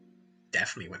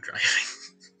 definitely when driving.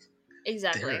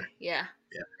 Exactly. There, Yeah.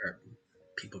 yeah, or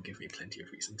people give me plenty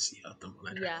of reasons to yell at them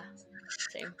when I drive. Yeah.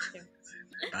 Same.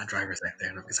 Bad drivers out there,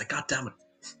 and I'm just like, God damn it,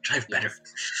 drive better.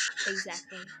 Yes.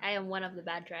 Exactly. I am one of the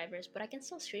bad drivers, but I can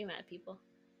still scream at people.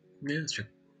 Yeah, it's true.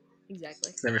 Exactly.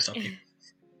 It's never stopped you.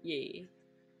 Yeah.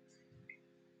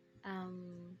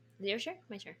 Is it your turn?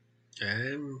 My turn.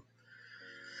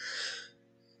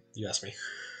 You asked me.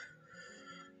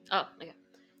 Oh, okay.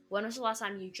 When was the last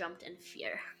time you jumped in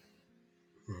fear?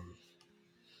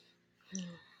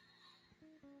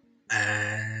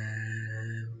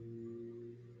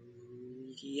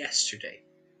 Yesterday.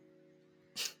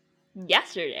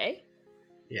 Yesterday.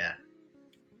 Yeah.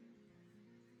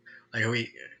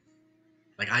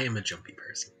 Like I am a jumpy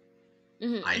person.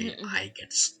 I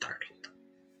get startled.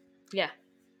 Yeah.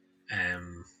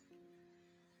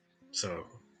 So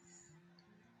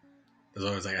there's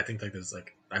always like I think like there's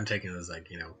like I'm taking it as like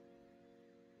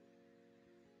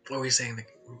what were you saying like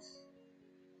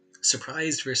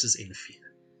surprised versus in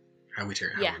fear. How are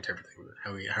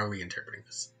we interpreting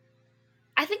this?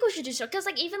 I think we should do so because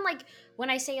like even like when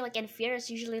I say like in fear, it's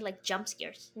usually like jump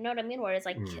scares. You know what I mean? Where it's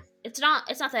like it's not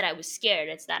that I was scared,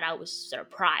 it's that I was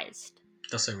surprised.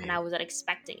 That's what I mean. And I wasn't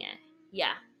expecting it.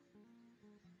 Yeah.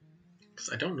 Because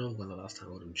I don't know when the last time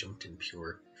I would have jumped in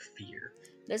pure fear.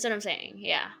 That's what I'm saying.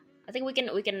 Yeah. I think we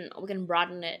can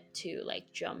broaden it to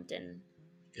like jumped in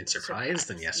surprise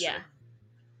than yesterday.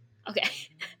 Yeah.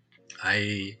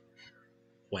 Okay.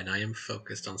 When I am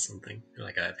focused on something,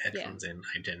 like I have headphones in,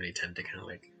 I generally tend to kind of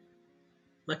like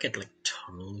not get like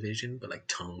tunnel vision, but like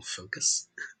tunnel focus.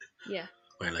 Yeah.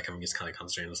 Where like I'm just kind of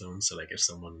concentrating on someone. So like if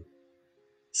someone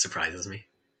surprises me,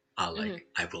 I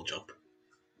will jump.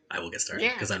 I will get started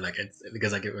because I'm like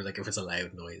because if it's a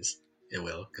loud noise, it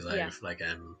will because I've like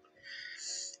if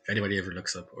anybody ever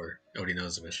looks up or already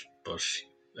knows of it, but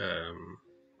a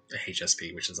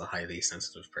HSP, which is a highly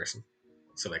sensitive person.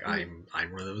 So like I'm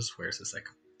one of those where it's just like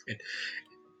it.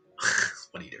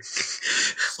 What are you doing?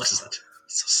 What is that?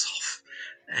 So soft.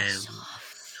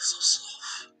 So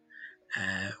soft.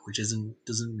 Which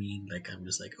doesn't mean like I'm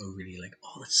just like really like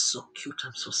that's so cute.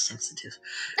 I'm so sensitive.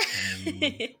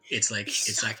 It's like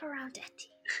it's like around it.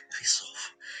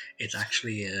 Soft. It's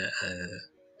actually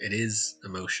it is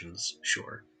emotions,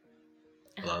 sure.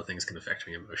 A lot of things can affect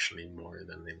me emotionally more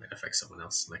than they might affect someone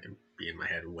else, and I can be in my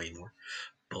head way more.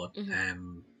 But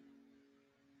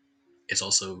it's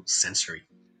also sensory.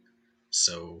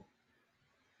 So,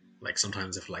 like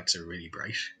sometimes if lights are really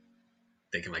bright,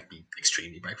 they can like be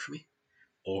extremely bright for me.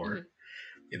 Or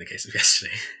in the case of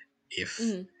yesterday, if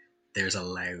there's a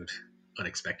loud,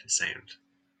 unexpected sound,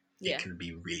 it can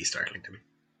be really startling to me.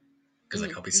 Because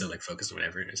like I'll be so like focused on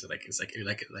whatever. It's like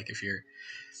if you're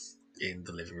in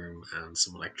the living room and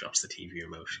someone like drops the TV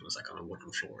remote and it's like on a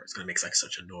wooden floor, it's gonna make like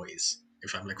such a noise.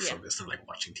 If I'm like focused on like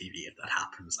watching TV, if that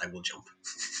happens, I will jump.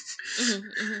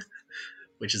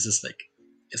 Which is just like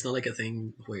it's not like a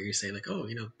thing where you say like, oh,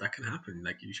 that can happen.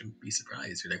 Like you shouldn't be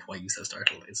surprised. You're like, why are you so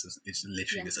startled? It's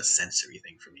literally just a sensory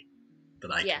thing for me that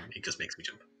it just makes me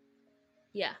jump.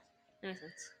 Yeah, that makes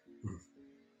sense.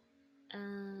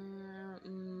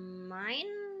 Mine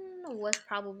was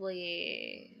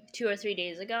probably 2 or 3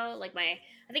 days ago. Like I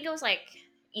think it was like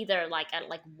either like at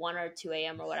like 1 or 2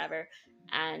 a.m. or whatever,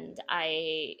 and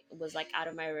I was like out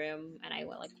of my room and I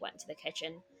went to the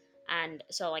kitchen, and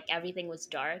so like everything was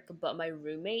dark, but my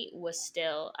roommate was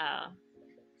still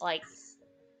like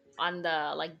on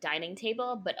the like dining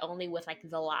table, but only with like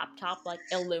the laptop like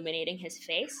illuminating his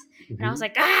face. And I was Mhm.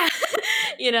 like, ah,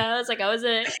 it's like Why I you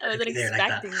gotta wasn't be there like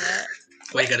that? expecting that.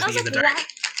 Why you Like gotta I was be in like, the why? dark?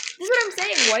 This is what I'm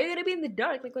saying. Why are you gonna be in the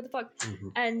dark? Like what the fuck?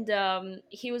 Mhm. And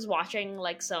he was watching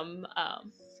like some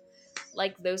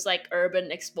like those like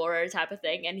urban explorer type of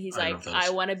thing, and he's I love like, I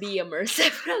those. want to be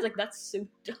immersive. And I was like, that's so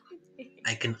dumb.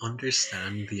 I can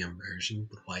understand the immersion,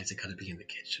 but why is it gotta be in the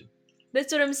kitchen?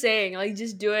 That's what I'm saying. Like,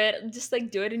 just do it. Just like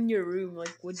do it in your room.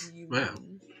 Like, what do you Wow.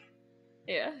 mean?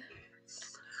 Yeah,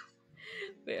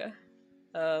 yeah.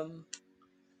 Um,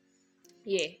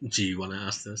 yeah. Do you want to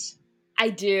ask this? I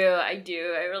do. I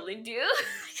really do.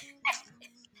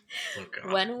 Oh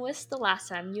God, When was the last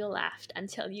time you laughed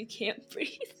until you can't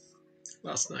breathe?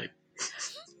 last night.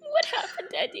 What happened,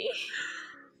 Eddie?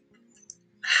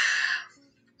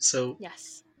 So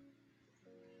Yes.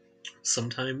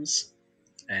 sometimes,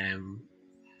 um,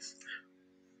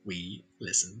 we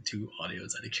listen to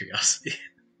audios out of curiosity.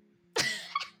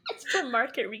 It's for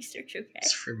market research, okay?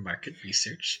 It's for market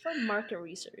research. For market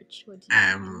research. What do you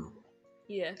mean? Um,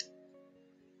 Yeah.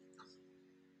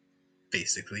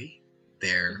 basically,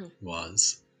 there Mhm.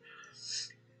 was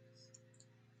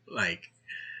like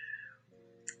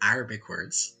Arabic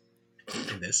words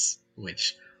in this,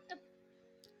 which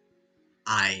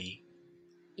I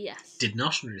Yes. did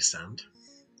not understand.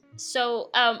 So,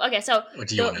 okay, so Or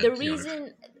do you the want to? the Do you want to?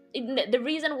 reason the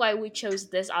reason why we chose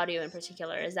this audio in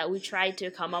particular is that we tried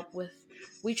to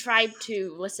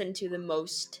listen to the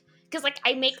most, because like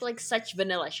I make like such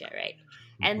vanilla shit, right?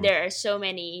 And Mm-hmm, there are so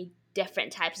many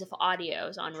different types of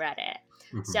audios on Reddit.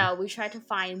 mm-hmm, So we try to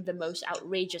find the most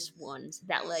outrageous ones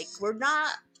that like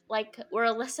we're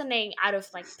listening out of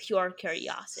like pure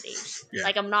curiosity. yeah.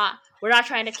 Like we're not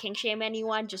trying to kink shame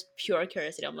anyone, just pure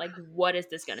curiosity. I'm like, what is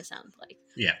this gonna sound like?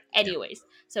 Yeah. Yeah. Anyways,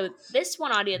 so this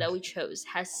one audio that we chose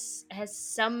has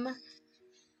some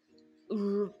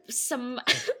it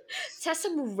has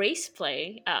some race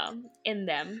play in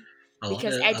them,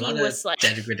 because A Eddie lot of was like,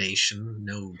 degradation.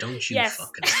 No, don't you yes.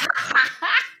 fucking say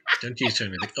that. Don't you tell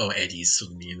me like, oh, Eddie's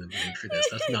suddenly in the mood for this.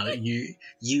 That's not you.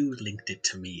 You linked it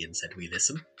to me and said we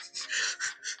listen.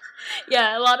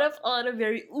 Yeah, a lot of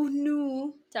very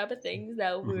unu type of things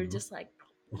that we were Mm-hmm, just like,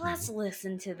 mm-hmm, let's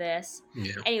listen to this.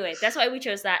 yeah. Anyway, that's why we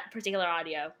chose that particular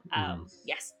audio. Mm.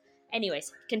 Yes.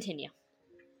 Anyways, continue.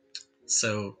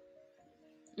 So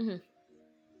Hmm.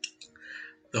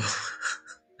 the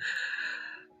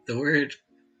the word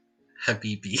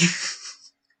Habibi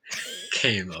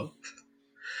came up,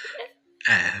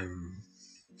 um,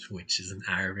 which is an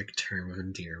Arabic term of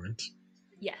endearment.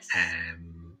 Yes.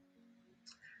 Um,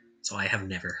 so I have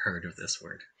never heard of this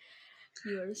word.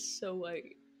 You are so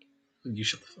white. You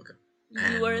shut the fuck up.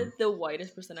 You are the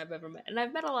whitest person I've ever met, and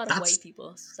I've met a lot of That's white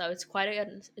people, so it's quite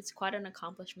an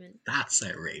accomplishment. that's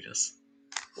outrageous.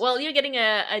 Well, you're getting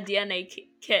a DNA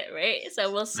kit, right?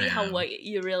 So we'll I see how am. white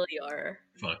you really are.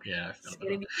 Fuck yeah, I It's felt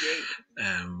gonna be great.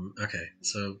 that. Okay,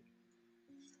 so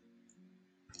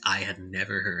I had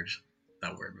never heard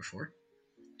that word before.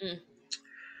 Mm.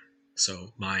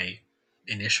 So my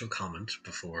initial comment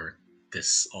before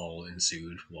this all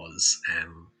ensued was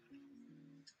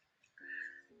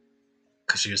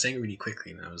because she was saying it really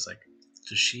quickly, and I was like,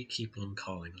 does she keep on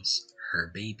calling us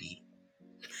her baby?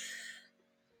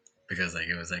 Because like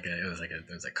there was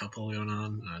a couple going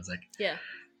on, and I was like, Yeah.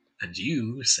 and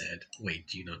you said, wait,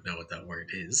 do you not know what that word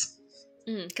is?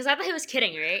 Because I thought he was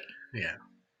kidding, right? Yeah,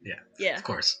 yeah, Yeah. of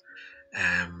course.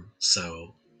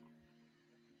 So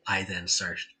I then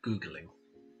started Googling,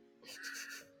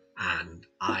 and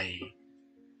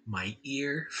my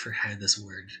ear for how this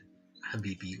word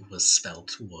Habibi was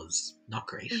spelt was not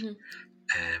great. Hmm.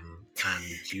 And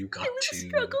It was a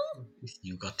struggle.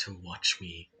 you got to watch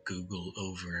me Google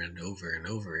over and over and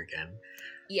over again,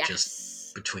 just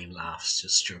Yes. between laughs,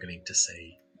 just struggling to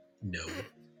say no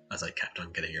as I kept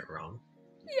on getting it wrong.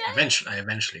 Yeah. I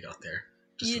eventually got there.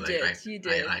 Just You like did. You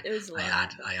did. It was a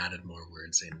lot. I added more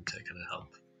words in to kind of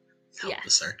help the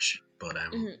Yes. search. But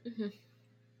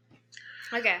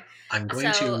Okay. I'm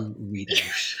going So to read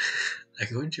out. I'm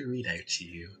going to read out to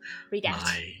you read out.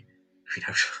 read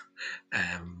out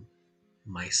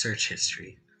my search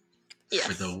history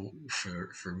Yes.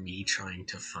 for me trying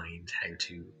to find how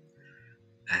to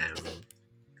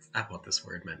at what this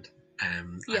word meant.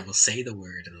 Yeah. I will say the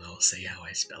word and I'll say how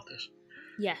I spelled it.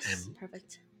 Yes.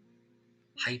 Perfect.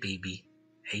 Hi baby,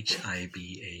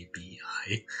 Hibabi.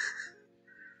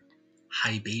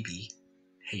 Hi baby,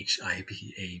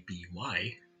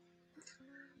 Hibaby.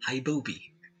 Hi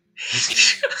Bobi,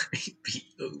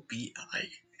 Hibobi.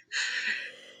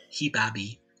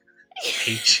 Hebabi.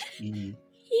 Hebabi.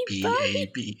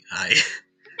 Hebebi.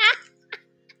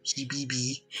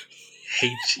 Hebebie.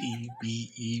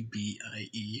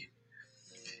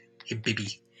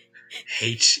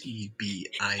 Hebibi.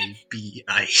 Hebibi.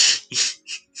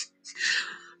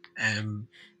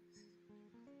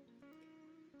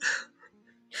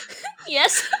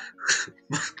 Yes.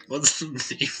 What's the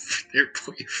name for their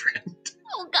boyfriend?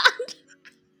 Oh God.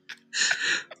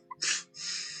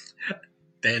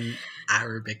 Then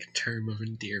Arabic term of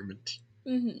endearment.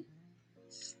 Mm-hmm.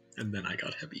 And then I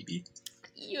got Habibi.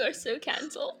 You are so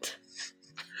cancelled.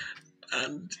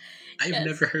 And I've Yes.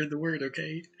 never heard the word,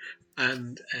 okay?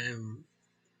 And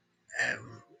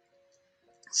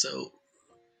so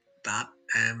that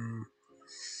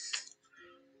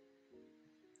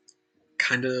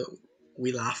kind of,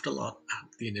 we laughed a lot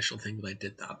at the initial thing that I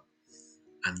did that,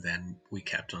 and then we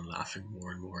kept on laughing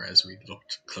more and more as we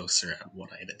looked closer at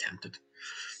what I had attempted.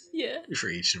 Yeah. For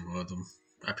each one of them.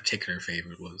 A particular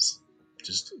favorite was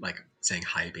just like saying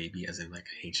hi baby, as in like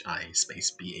HI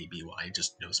space BABY,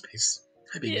 just no space.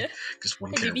 Hi baby. Yeah. Just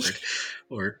one Hi, clear baby. word.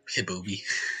 Or hibobi.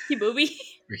 Hibobi.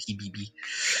 Or hibibi.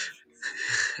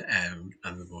 And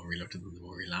the more we looked at them, the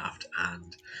more we laughed.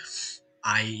 And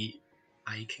I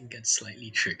can get slightly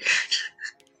triggered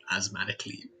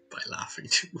asthmatically by laughing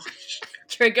too much.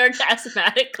 Triggered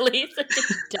asthmatically. Such a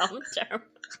dumb term.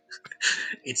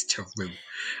 It's true.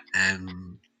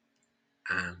 And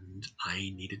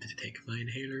I needed to take my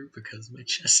inhaler because my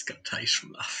chest got tight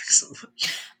from laughing so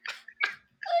much.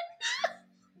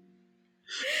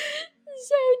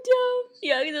 So dumb.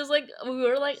 Yeah, because it was like we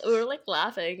were like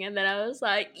laughing, and then I was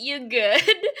like, "You good?"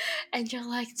 And you're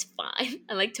like, "It's fine."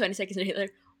 And like 20 seconds later,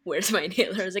 where's my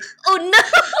inhaler? I was like, "Oh no!"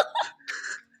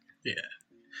 Yeah,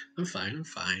 I'm fine.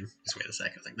 Just wait a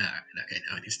second. I was like, no, okay,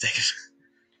 now I need to take it.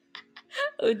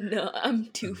 Oh no, I'm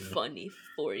too funny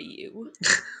for you.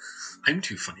 I'm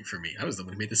too funny for me. I was the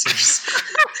one who made the series.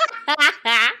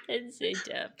 It's so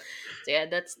dumb. So yeah,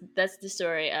 that's the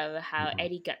story of how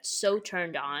Eddie got so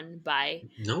turned on by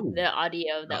the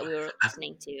audio that we were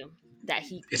listening to that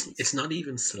he. It's not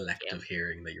even selective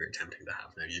hearing that you're attempting to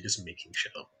have now. You're just making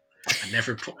shit up.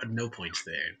 At no point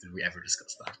there did we ever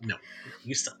discuss that. No,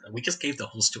 you stopped that. We just gave the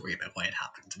whole story about why it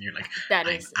happened, and you're like, that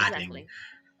I'm is adding exactly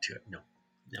to it. No.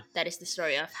 That is the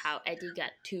story of how Eddie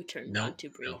got too turned on to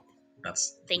breathe. No.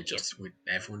 That's Thank you.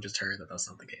 Everyone just heard that that's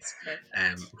not the case.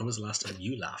 Perfect. When was the last time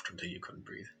you laughed until you couldn't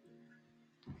breathe?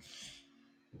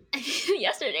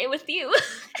 Yesterday with you.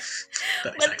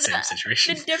 That exact same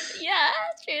situation. Yeah,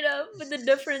 straight up. But the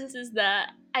difference is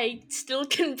that I still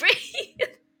can breathe.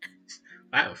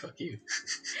 Wow, fuck you.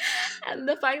 And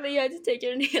the fact that you had to take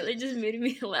your inhaler just made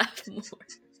me laugh more.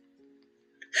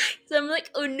 So I'm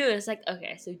like, oh no. It's like,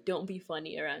 okay, so don't be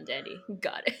funny around Eddie.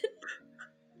 Got it.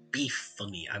 Be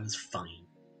funny. I was fine.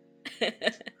 I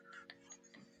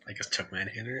just took my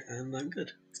inhaler and I'm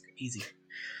good. It's easy.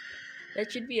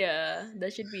 That should be a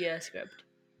script.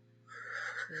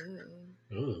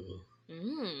 Ooh.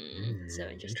 So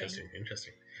interesting.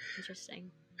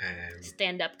 Interesting.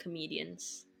 Stand-up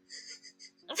comedians.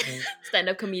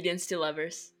 Stand-up comedians to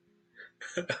lovers.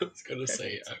 I was gonna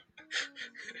say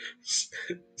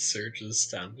Serge's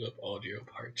stand-up audio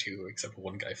part 2, except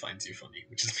one guy finds you funny,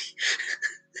 which is me.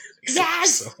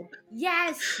 Yes!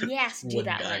 Yes, do one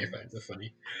that guy one. finds it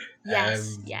funny.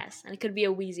 Yes, and it could be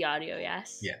a wheezy audio,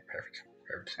 yes? Yeah, perfect.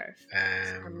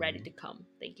 I'm ready to come,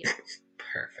 thank you.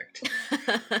 Perfect.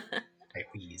 I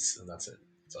wheeze, and that's it.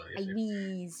 That's all I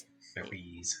wheeze. I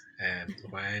wheeze.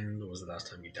 When was the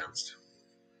last time you danced?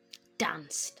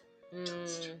 Danced.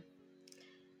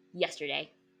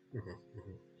 Yesterday.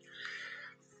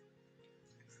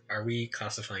 Are we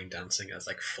classifying dancing as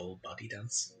like full body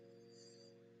dance?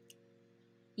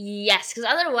 Yes, because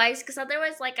otherwise,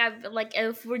 like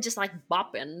if we're just like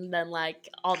bopping, then like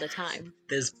all the time.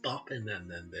 There's bopping, and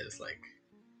then there's like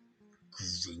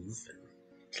grooving.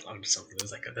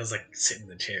 There's like sitting in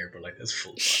the chair, but like there's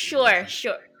full. Sure,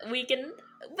 we can.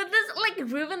 But this like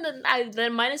grooving,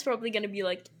 then mine is probably gonna be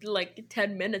like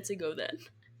 10 minutes ago then.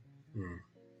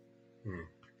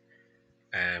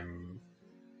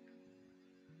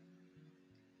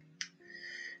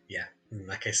 Yeah, in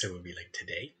that case it would be like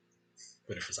today.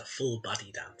 But if it was a full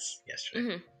body dance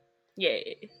yesterday. Yeah.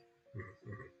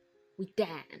 We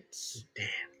dance.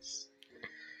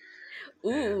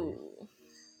 Ooh.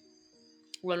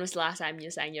 When was the last time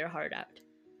you sang your heart out?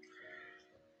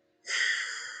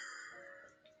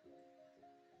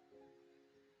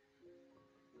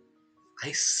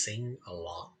 I sing a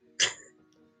lot,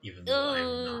 even though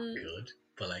I'm not good.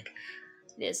 But like,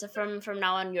 yeah. So from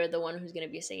now on, you're the one who's gonna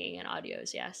be singing in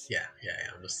audios. Yes. Yeah.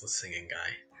 I'm just the singing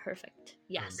guy. Perfect.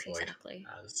 Yes, employed exactly.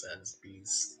 as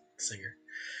B's singer.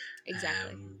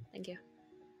 Exactly. Thank you.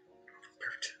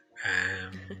 Perfect.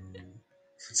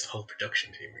 It's a whole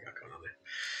production team we got going on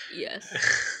Yes.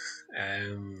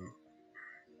 there.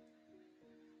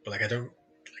 But like I don't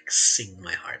like sing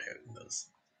my heart out in those.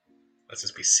 Let's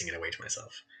just be singing away to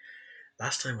myself.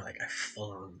 Last time I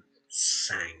full on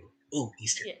sang. Oh,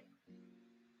 Easter. Yeah.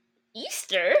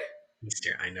 Easter?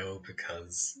 Easter. I know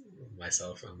because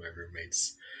myself and my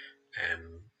roommates,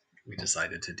 we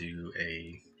decided to do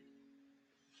a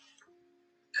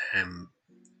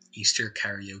Easter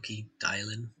karaoke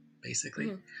dial-in, basically.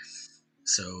 Mhm.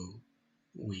 So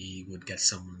we would get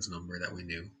someone's number that we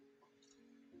knew.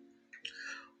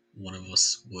 One of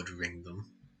us would ring them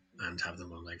and have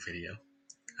them on like video,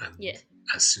 and Yeah.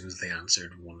 as soon as they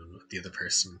answered, the other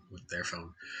person with their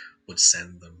phone would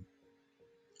send them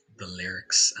the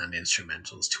lyrics and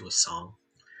instrumentals to a song.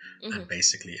 Mhm. And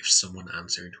basically, if someone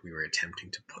answered, we were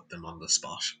attempting to put them on the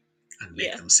spot and make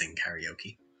Yeah. them sing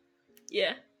karaoke.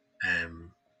 Yeah.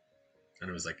 And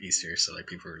it was like Easter, so like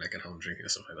people were like at home drinking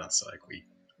and stuff like that. So like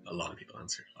a lot of people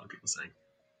answered, a lot of people sang.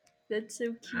 That's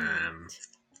so cute.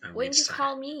 And Why didn't you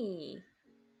call me?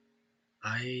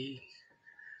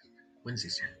 When's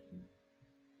Easter?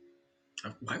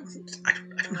 Why wouldn't I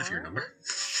don't have your number.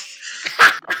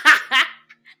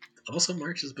 Also,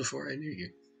 March is before I knew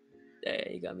you. Yeah,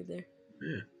 you got me there.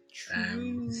 Yeah.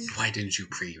 Why didn't you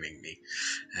pre-ring me?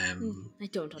 I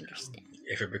don't understand.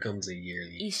 If it becomes a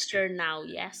yearly Easter now,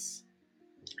 yes.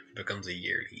 If it becomes a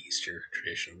yearly Easter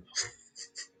tradition,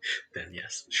 then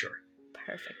yes, sure.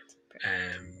 Perfect.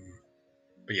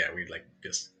 But yeah, we'd like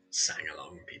just sang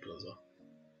along with people as well.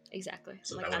 Exactly.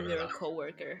 So like I'm your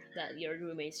co-worker that your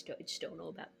roommates just don't know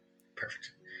about.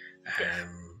 Perfect. Yes.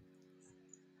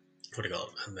 What do you call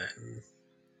it? And then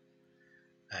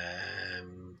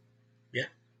yeah,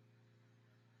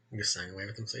 we just sang away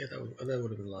with them. So yeah, that would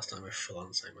have been the last time I full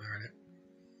on sang my heart out.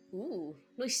 Ooh,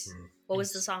 nice. What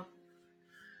was the song?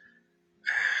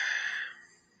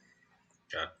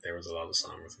 God, there was a lot of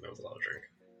songs and there was a lot of drink.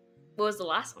 What was the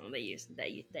last song that you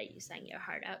sang your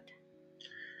heart out?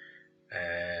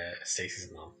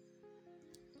 Stacey's Mom.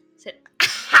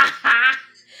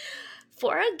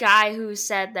 For a guy who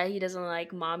said that he doesn't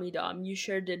like Mommy Dom, you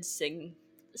sure did sing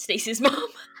Stacey's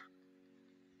Mom.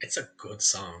 It's a good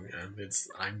song, and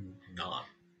I'm not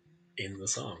in the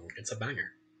song. It's a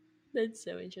banger. That's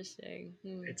so interesting.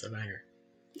 It's a banger.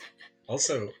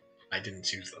 Also, I didn't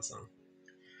choose that song.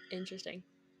 Interesting.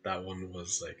 That one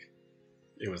was like,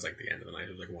 it was like the end of the night.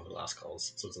 It was like one of the last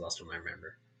calls, so it's the last one I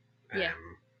remember. Yeah.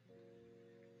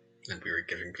 And we were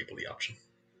giving people the option.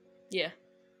 Yeah.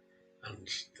 And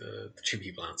the two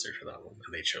people answered for that one,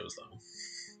 and they chose that one.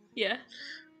 Yeah.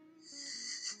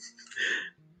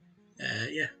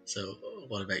 Yeah. So,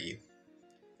 what about you?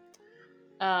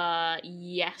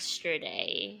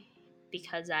 Yesterday,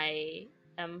 because I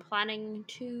am planning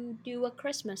to do a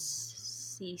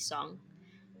Christmassy song.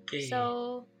 Yay.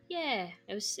 So yeah,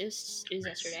 it was Nice.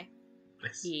 yesterday.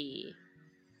 Nice. Yeah.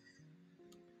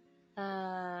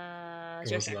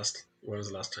 When was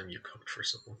the last time you cooked for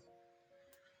someone?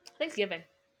 Thanksgiving.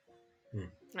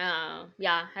 Yeah,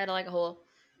 I had like a whole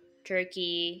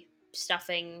turkey,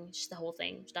 stuffing, just the whole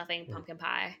thing, stuffing, pumpkin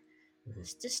pie.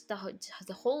 It's just the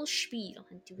whole spiel,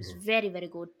 and it was very, very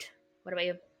good. What about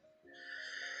you?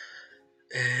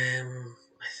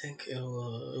 I think it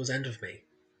was end of May.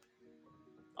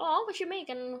 Oh, what you make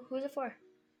and who's it for?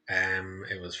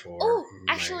 It was for. Oh,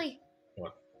 actually.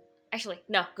 What? Actually,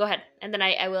 no. Go ahead, and then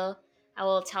I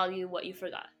will tell you what you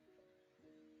forgot.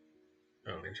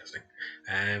 Oh, interesting.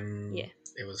 Yeah.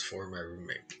 It was for my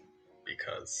roommate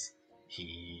because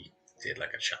he did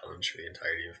like a challenge for the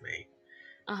entirety of May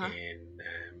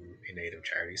in aid of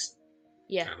charities.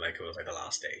 Yeah. And like it was like the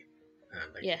last day,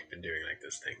 and like he'd been doing like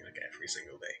this thing like every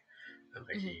single day, and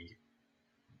like he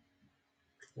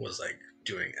was like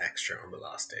doing extra on the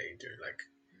last day, doing like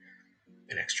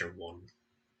an extra one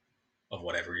of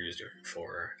whatever he was doing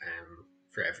for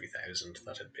every 1,000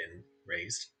 that had been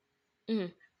raised.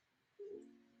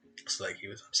 So like he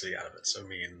was absolutely out of it. So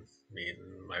me and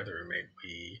my other roommate,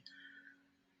 we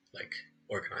like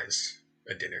organized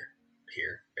a dinner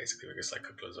here. Basically, we just like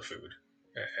cooked loads of food.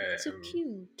 So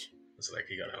cute. So like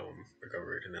he got home,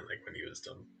 recovered, and then like when he was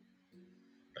done,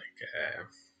 like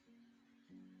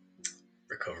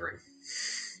recovering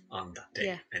on that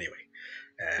day. Anyway,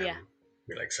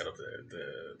 we like set up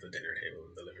the dinner table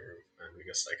in the living room, and we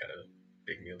just like had a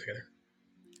big meal together.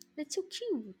 That's so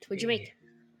cute. What'd you make?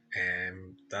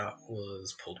 That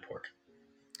was pulled pork.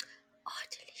 Oh,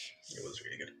 delicious. It was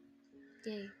really good.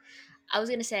 Yay. I was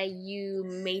gonna say you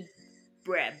made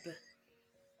bread.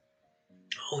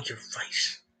 Oh, you're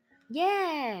right.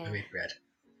 Yeah. I made bread.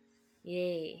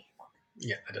 Yay.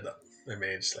 Yeah, I did that. I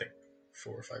made like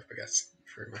 4 or 5 baguettes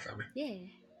for my family. Yeah.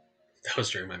 That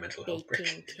was during my mental health break.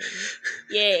 Baking king.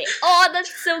 Yay. Oh,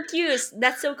 that's so cute.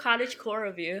 That's so cottage core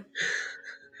of you.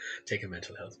 Take a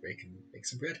mental health break and make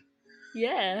some bread.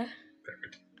 Yeah.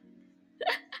 Perfect.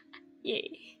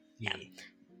 Yay. Yeah. Yay.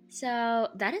 So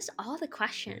that is all the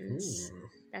questions. Mhm.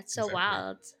 That's so Exactly.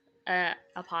 wild.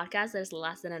 A podcast that's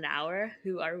less than an hour.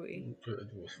 Who are we?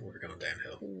 We're going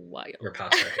downhill. Wild. We're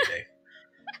past our heyday.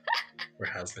 We're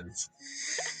has-beens.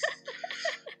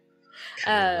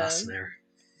 Can't even last an hour.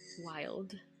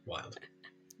 Wild.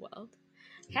 Wild.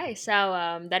 Okay,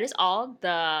 so that is all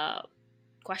the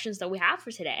questions that we have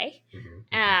for today.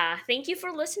 Thank you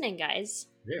for listening, guys.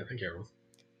 Yeah, thank you, everyone.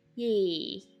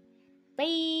 Yay.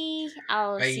 Bye.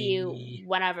 I'll Bye. see you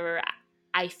whenever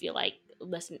I feel like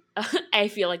I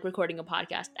feel like recording a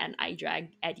podcast and I drag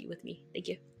Eddie with me. Thank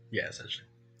you. Yeah, essentially.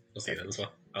 I'll see you then as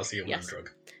well. I'll see you when I'm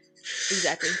drunk.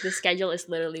 Exactly. The schedule is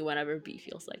literally whenever B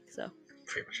feels like, so.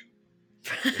 Pretty much.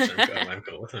 Which I'm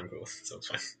cool with, so it's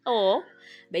fine. Oh,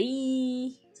 bye.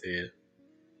 See you.